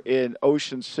here in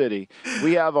Ocean City,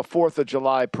 we have a 4th of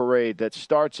July parade that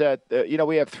starts at,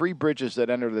 we have 3 bridges that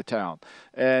enter the town.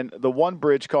 And the one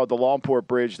bridge called the Longport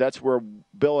Bridge, that's where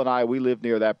Bill and we live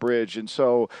near that bridge. And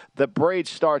so the parade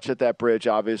starts at that bridge,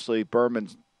 obviously. Berman,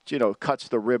 cuts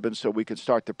the ribbon so we can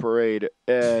start the parade.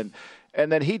 And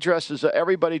then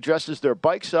everybody dresses their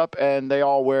bikes up, and they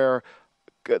all wear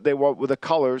with the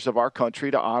colors of our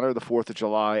country to honor the 4th of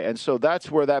July. And so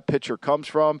that's where that picture comes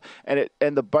from. And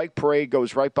the bike parade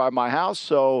goes right by my house.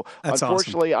 So that's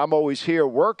unfortunately, awesome. I'm always here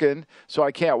working, so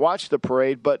I can't watch the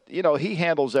parade. But, he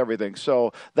handles everything.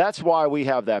 So that's why we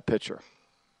have that picture.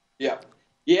 Yeah.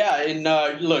 Yeah. And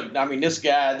look, I mean,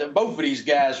 both of these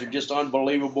guys are just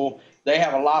unbelievable. They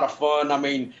have a lot of fun. I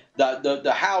mean,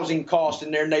 the housing cost in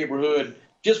their neighborhood,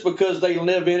 just because they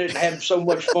live in it and have so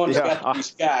much fun, it's got to be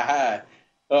sky high.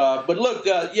 But look,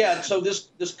 so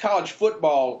this college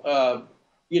football,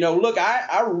 look,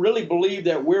 I really believe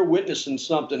that we're witnessing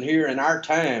something here in our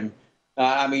time.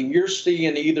 I mean, you're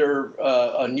seeing either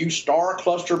a new star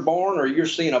cluster born, or you're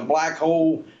seeing a black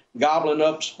hole gobbling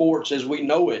up sports as we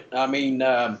know it. I mean,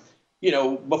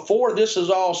 before this is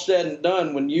all said and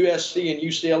done, when USC and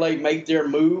UCLA make their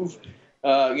move,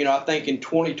 I think in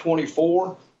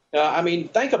 2024,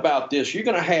 think about this. You're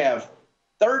going to have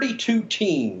 32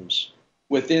 teams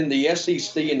within the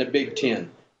SEC and the Big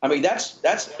Ten. I mean, that's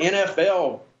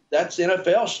NFL. That's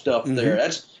NFL stuff there.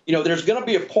 That's, there's going to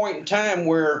be a point in time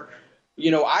where,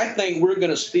 I think we're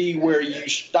going to see where you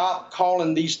stop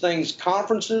calling these things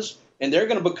conferences, and they're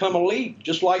going to become a league,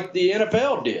 just like the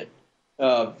NFL did.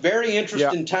 Very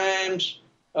interesting times.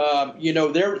 They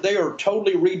are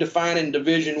totally redefining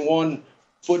Division I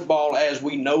football as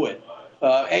we know it.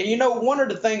 And one of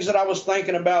the things that I was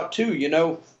thinking about too,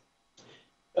 USC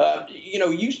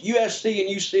and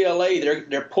UCLA,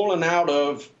 they're pulling out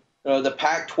of the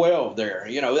Pac-12 there.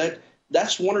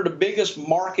 That's one of the biggest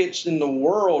markets in the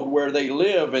world where they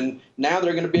live, and now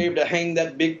they're going to be able to hang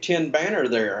that Big Ten banner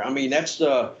there. I mean, that's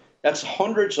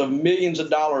hundreds of millions of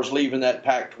dollars leaving that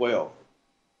Pac-12.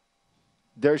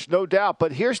 There's no doubt.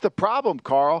 But here's the problem,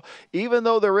 Carl. Even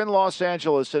though they're in Los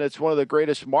Angeles and it's one of the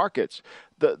greatest markets,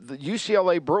 the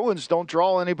UCLA Bruins don't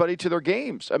draw anybody to their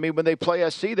games. I mean, when they play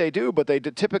SC, they do, but they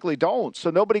typically don't.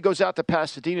 So nobody goes out to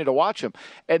Pasadena to watch them.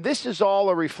 And this is all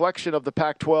a reflection of the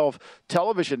Pac-12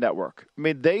 television network. I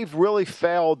mean, they've really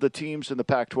failed the teams in the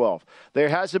Pac-12. There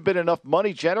hasn't been enough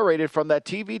money generated from that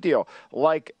TV deal,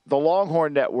 like the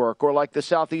Longhorn Network or like the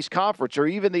Southeast Conference or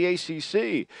even the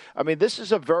ACC. I mean, this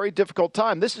is a very difficult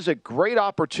time. This is a great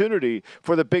opportunity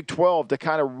for the Big 12 to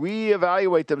kind of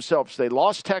reevaluate themselves. They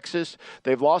lost Texas.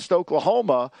 They've lost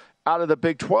Oklahoma out of the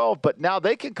Big 12, but now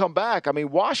they can come back. I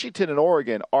mean, Washington and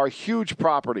Oregon are huge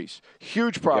properties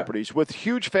with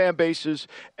huge fan bases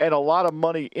and a lot of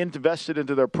money invested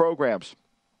into their programs.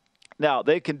 Now,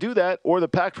 they can do that, or the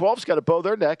Pac-12's got to bow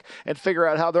their neck and figure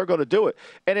out how they're going to do it.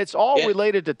 And it's all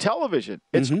related to television.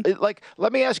 It's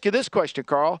let me ask you this question,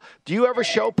 Carl. Do you ever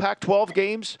show Pac-12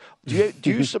 games? Do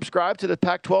you subscribe to the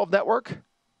Pac-12 network?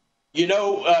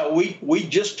 We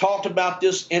just talked about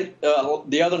this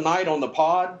the other night on the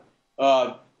pod.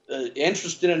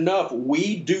 Interesting enough,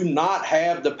 we do not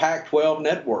have the Pac-12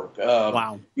 network.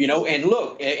 Wow. And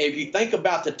look, if you think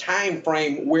about the time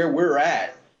frame where we're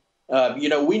at,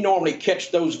 We normally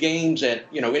catch those games at,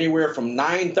 anywhere from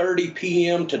 9:30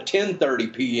 p.m. to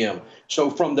 10:30 p.m. So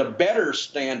from the bettor's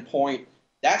standpoint,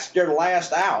 that's their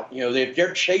last out. If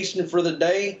they're chasing for the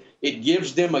day, it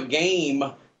gives them a game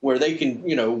where they can,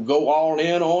 go all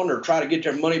in on or try to get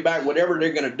their money back, whatever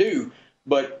they're going to do.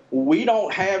 But we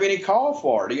don't have any call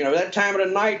for it. That time of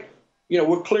the night,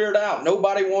 we're cleared out.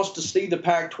 Nobody wants to see the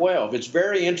Pac-12. It's a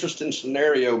very interesting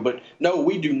scenario. But, no,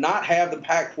 we do not have the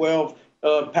Pac-12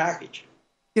 package.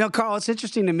 Carl, it's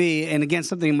interesting to me, and again,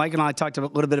 something Mike and I talked a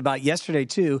little bit about yesterday,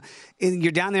 too.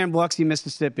 You're down there in Biloxi,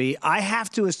 Mississippi. I have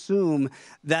to assume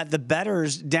that the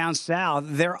bettors down south,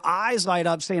 their eyes light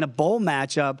up saying a bowl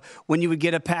matchup when you would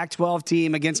get a Pac-12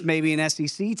 team against maybe an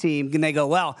SEC team, and they go,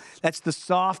 well, that's the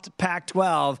soft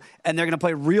Pac-12, and they're going to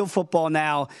play real football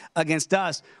now against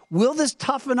us. Will this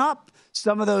toughen up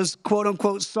some of those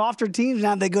quote-unquote softer teams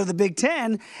now they go to the Big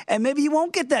Ten, and maybe you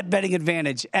won't get that betting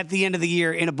advantage at the end of the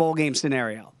year in a bowl game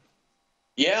scenario?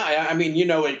 Yeah, I mean,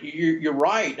 you're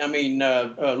right. I mean,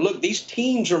 look, these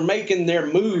teams are making their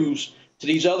moves to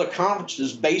these other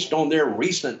conferences based on their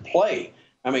recent play.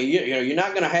 I mean, you're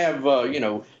not going to have,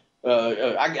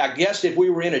 I guess if we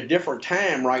were in a different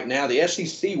time right now, the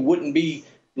SEC wouldn't be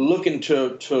looking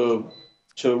to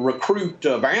recruit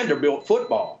Vanderbilt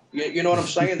football. You know what I'm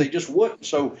saying? They just wouldn't.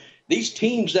 So these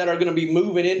teams that are going to be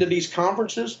moving into these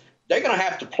conferences, they're going to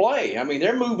have to play. I mean,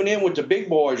 they're moving in with the big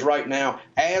boys right now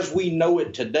as we know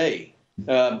it today.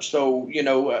 Look,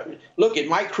 it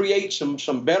might create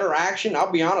some better action. I'll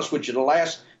be honest with you, the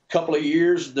last couple of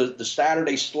years, the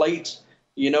Saturday slates,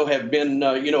 have been,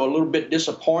 a little bit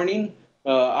disappointing.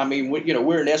 I mean,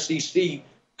 we're an SEC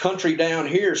country down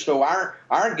here, so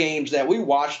our games that we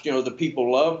watched, the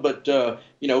people love. But to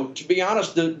be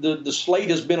honest, the slate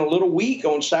has been a little weak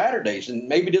on Saturdays, and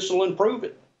maybe this will improve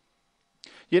it.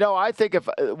 I think if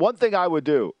one thing I would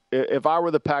do if I were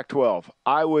the Pac-12,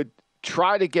 I would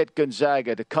try to get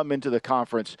Gonzaga to come into the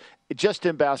conference just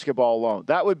in basketball alone.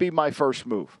 That would be my first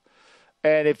move.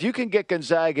 And if you can get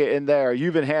Gonzaga in there,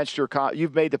 you've enhanced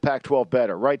you've made the Pac-12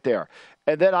 better right there.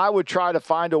 And then I would try to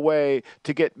find a way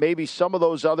to get maybe some of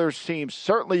those other teams.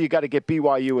 Certainly you got to get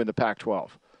BYU in the Pac-12,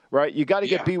 right? You got to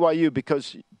get BYU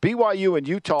because BYU and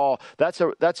Utah, that's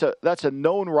a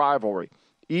known rivalry.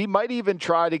 You might even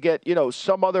try to get,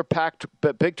 some other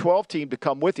Big 12 team to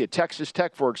come with you, Texas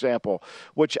Tech, for example,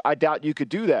 which I doubt you could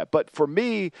do that. But for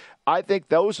me, I think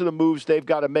those are the moves they've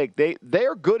got to make.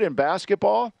 They're good in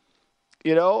basketball.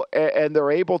 And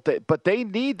they're able to, but they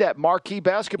need that marquee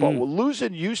basketball. Well,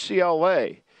 losing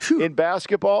UCLA in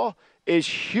basketball is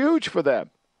huge for them.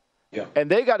 Yeah.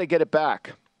 And they got to get it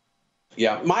back.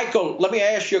 Yeah. Michael, let me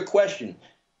ask you a question.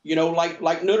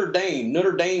 Like Notre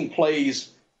Dame plays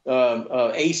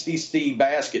ACC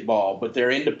basketball, but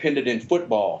they're independent in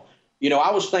football.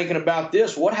 I was thinking about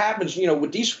this. What happens,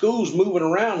 with these schools moving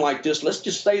around like this? Let's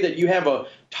just say that you have a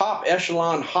top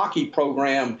echelon hockey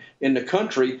program in the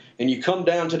country and you come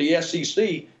down to the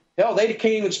SEC. Hell, they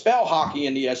can't even spell hockey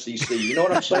in the SEC. You know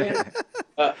what I'm saying?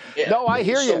 No, I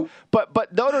hear you.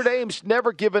 But Notre Dame's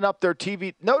never given up their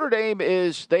TV. Notre Dame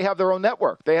they have their own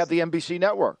network. They have the NBC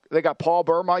network. They got Paul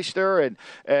Burmeister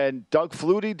and Doug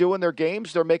Flutie doing their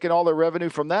games. They're making all their revenue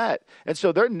from that. And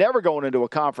so they're never going into a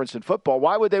conference in football.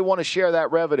 Why would they want to share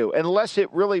that revenue unless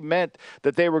it really meant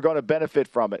that they were going to benefit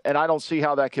from it? And I don't see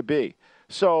how that could be.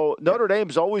 So Notre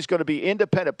Dame's always going to be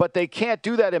independent, but they can't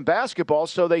do that in basketball,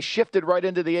 so they shifted right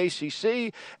into the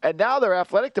ACC, and now their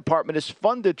athletic department is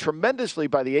funded tremendously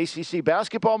by the ACC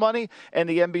basketball money and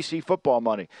the NBC football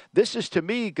money. This is, to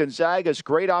me, Gonzaga's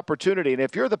great opportunity, and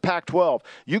if you're the Pac-12,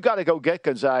 you got to go get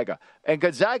Gonzaga. And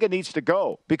Gonzaga needs to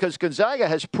go because Gonzaga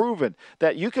has proven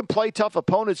that you can play tough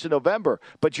opponents in November,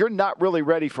 but you're not really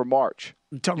ready for March.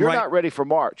 You're not ready for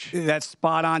March. That's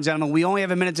spot on, gentlemen. We only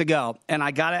have a minute to go, and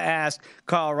I got to ask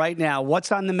Carl right now,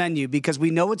 what's on the menu? Because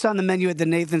we know what's on the menu at the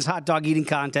Nathan's Hot Dog Eating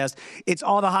Contest. It's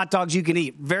all the hot dogs you can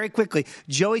eat. Very quickly,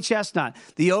 Joey Chestnut,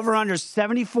 the over-under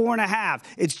 74.5.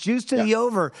 It's juiced to the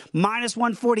over, minus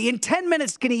 140. In 10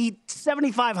 minutes, can he eat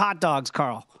 75 hot dogs,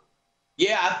 Carl?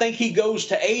 Yeah, I think he goes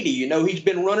to 80. He's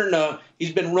been running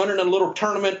a little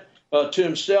tournament to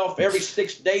himself every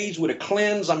 6 days with a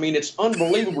cleanse. I mean, it's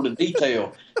unbelievable the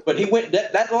detail. But he went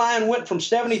that line went from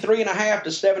 73.5 to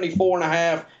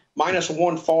 74.5, minus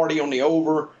 140 on the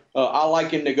over. I like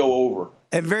him to go over.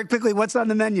 And very quickly, what's on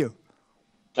the menu?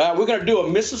 We're going to do a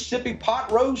Mississippi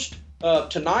pot roast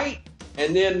tonight.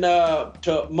 And then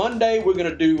to Monday, we're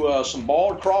going to do some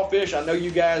boiled crawfish. I know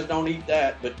you guys don't eat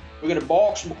that, but we're going to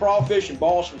boil some crawfish and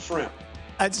boil some shrimp.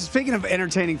 Speaking of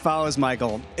entertaining follows,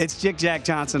 Michael, it's Jack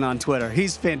Johnson on Twitter.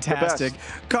 He's fantastic.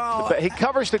 Carl, he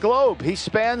covers the globe. He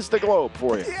spans the globe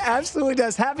for you. He absolutely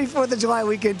does. Happy 4th of July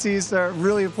weekend to you, sir.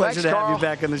 Really a pleasure to have you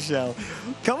back on the show.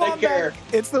 Come on back.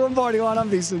 It's the Lombardi Line on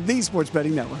VSiN, the Sports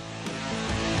Betting Network.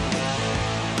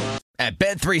 At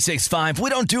Bet365, we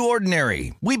don't do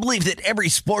ordinary. We believe that every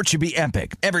sport should be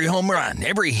epic. Every home run,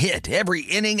 every hit, every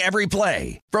inning, every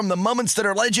play. From the moments that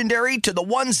are legendary to the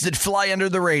ones that fly under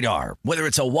the radar. Whether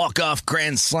it's a walk-off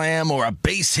grand slam or a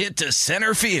base hit to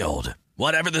center field.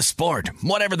 Whatever the sport,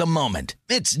 whatever the moment.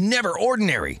 It's never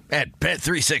ordinary at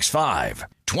Bet365.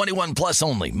 21 plus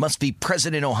only. Must be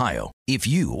present in Ohio. If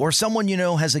you or someone you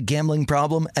know has a gambling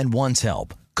problem and wants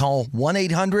help, call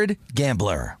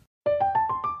 1-800-GAMBLER.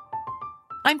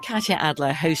 I'm Katya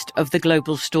Adler, host of The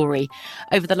Global Story.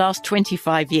 Over the last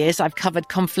 25 years, I've covered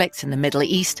conflicts in the Middle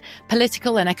East,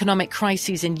 political and economic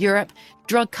crises in Europe,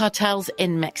 drug cartels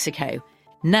in Mexico.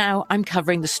 Now I'm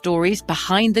covering the stories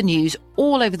behind the news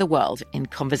all over the world in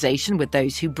conversation with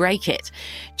those who break it.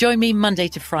 Join me Monday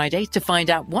to Friday to find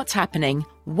out what's happening,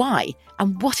 why,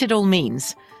 and what it all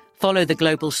means. Follow The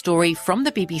Global Story from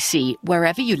the BBC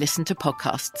wherever you listen to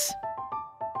podcasts.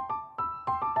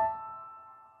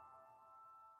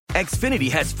 Xfinity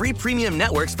has free premium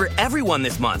networks for everyone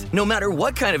this month, no matter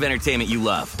what kind of entertainment you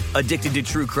love. Addicted to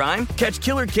true crime? Catch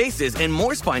killer cases and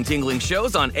more spine-tingling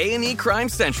shows on A&E Crime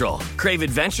Central. Crave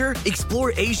adventure?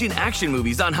 Explore Asian action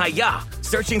movies on Hi-Ya.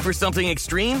 Searching for something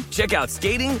extreme? Check out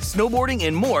skating, snowboarding,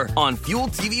 and more on Fuel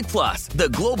TV Plus, the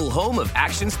global home of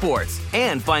action sports.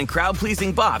 And find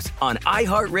crowd-pleasing bops on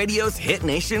iHeartRadio's Hit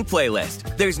Nation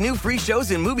playlist. There's new free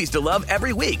shows and movies to love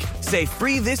every week. Say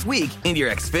free this week in your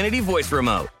Xfinity voice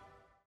remote.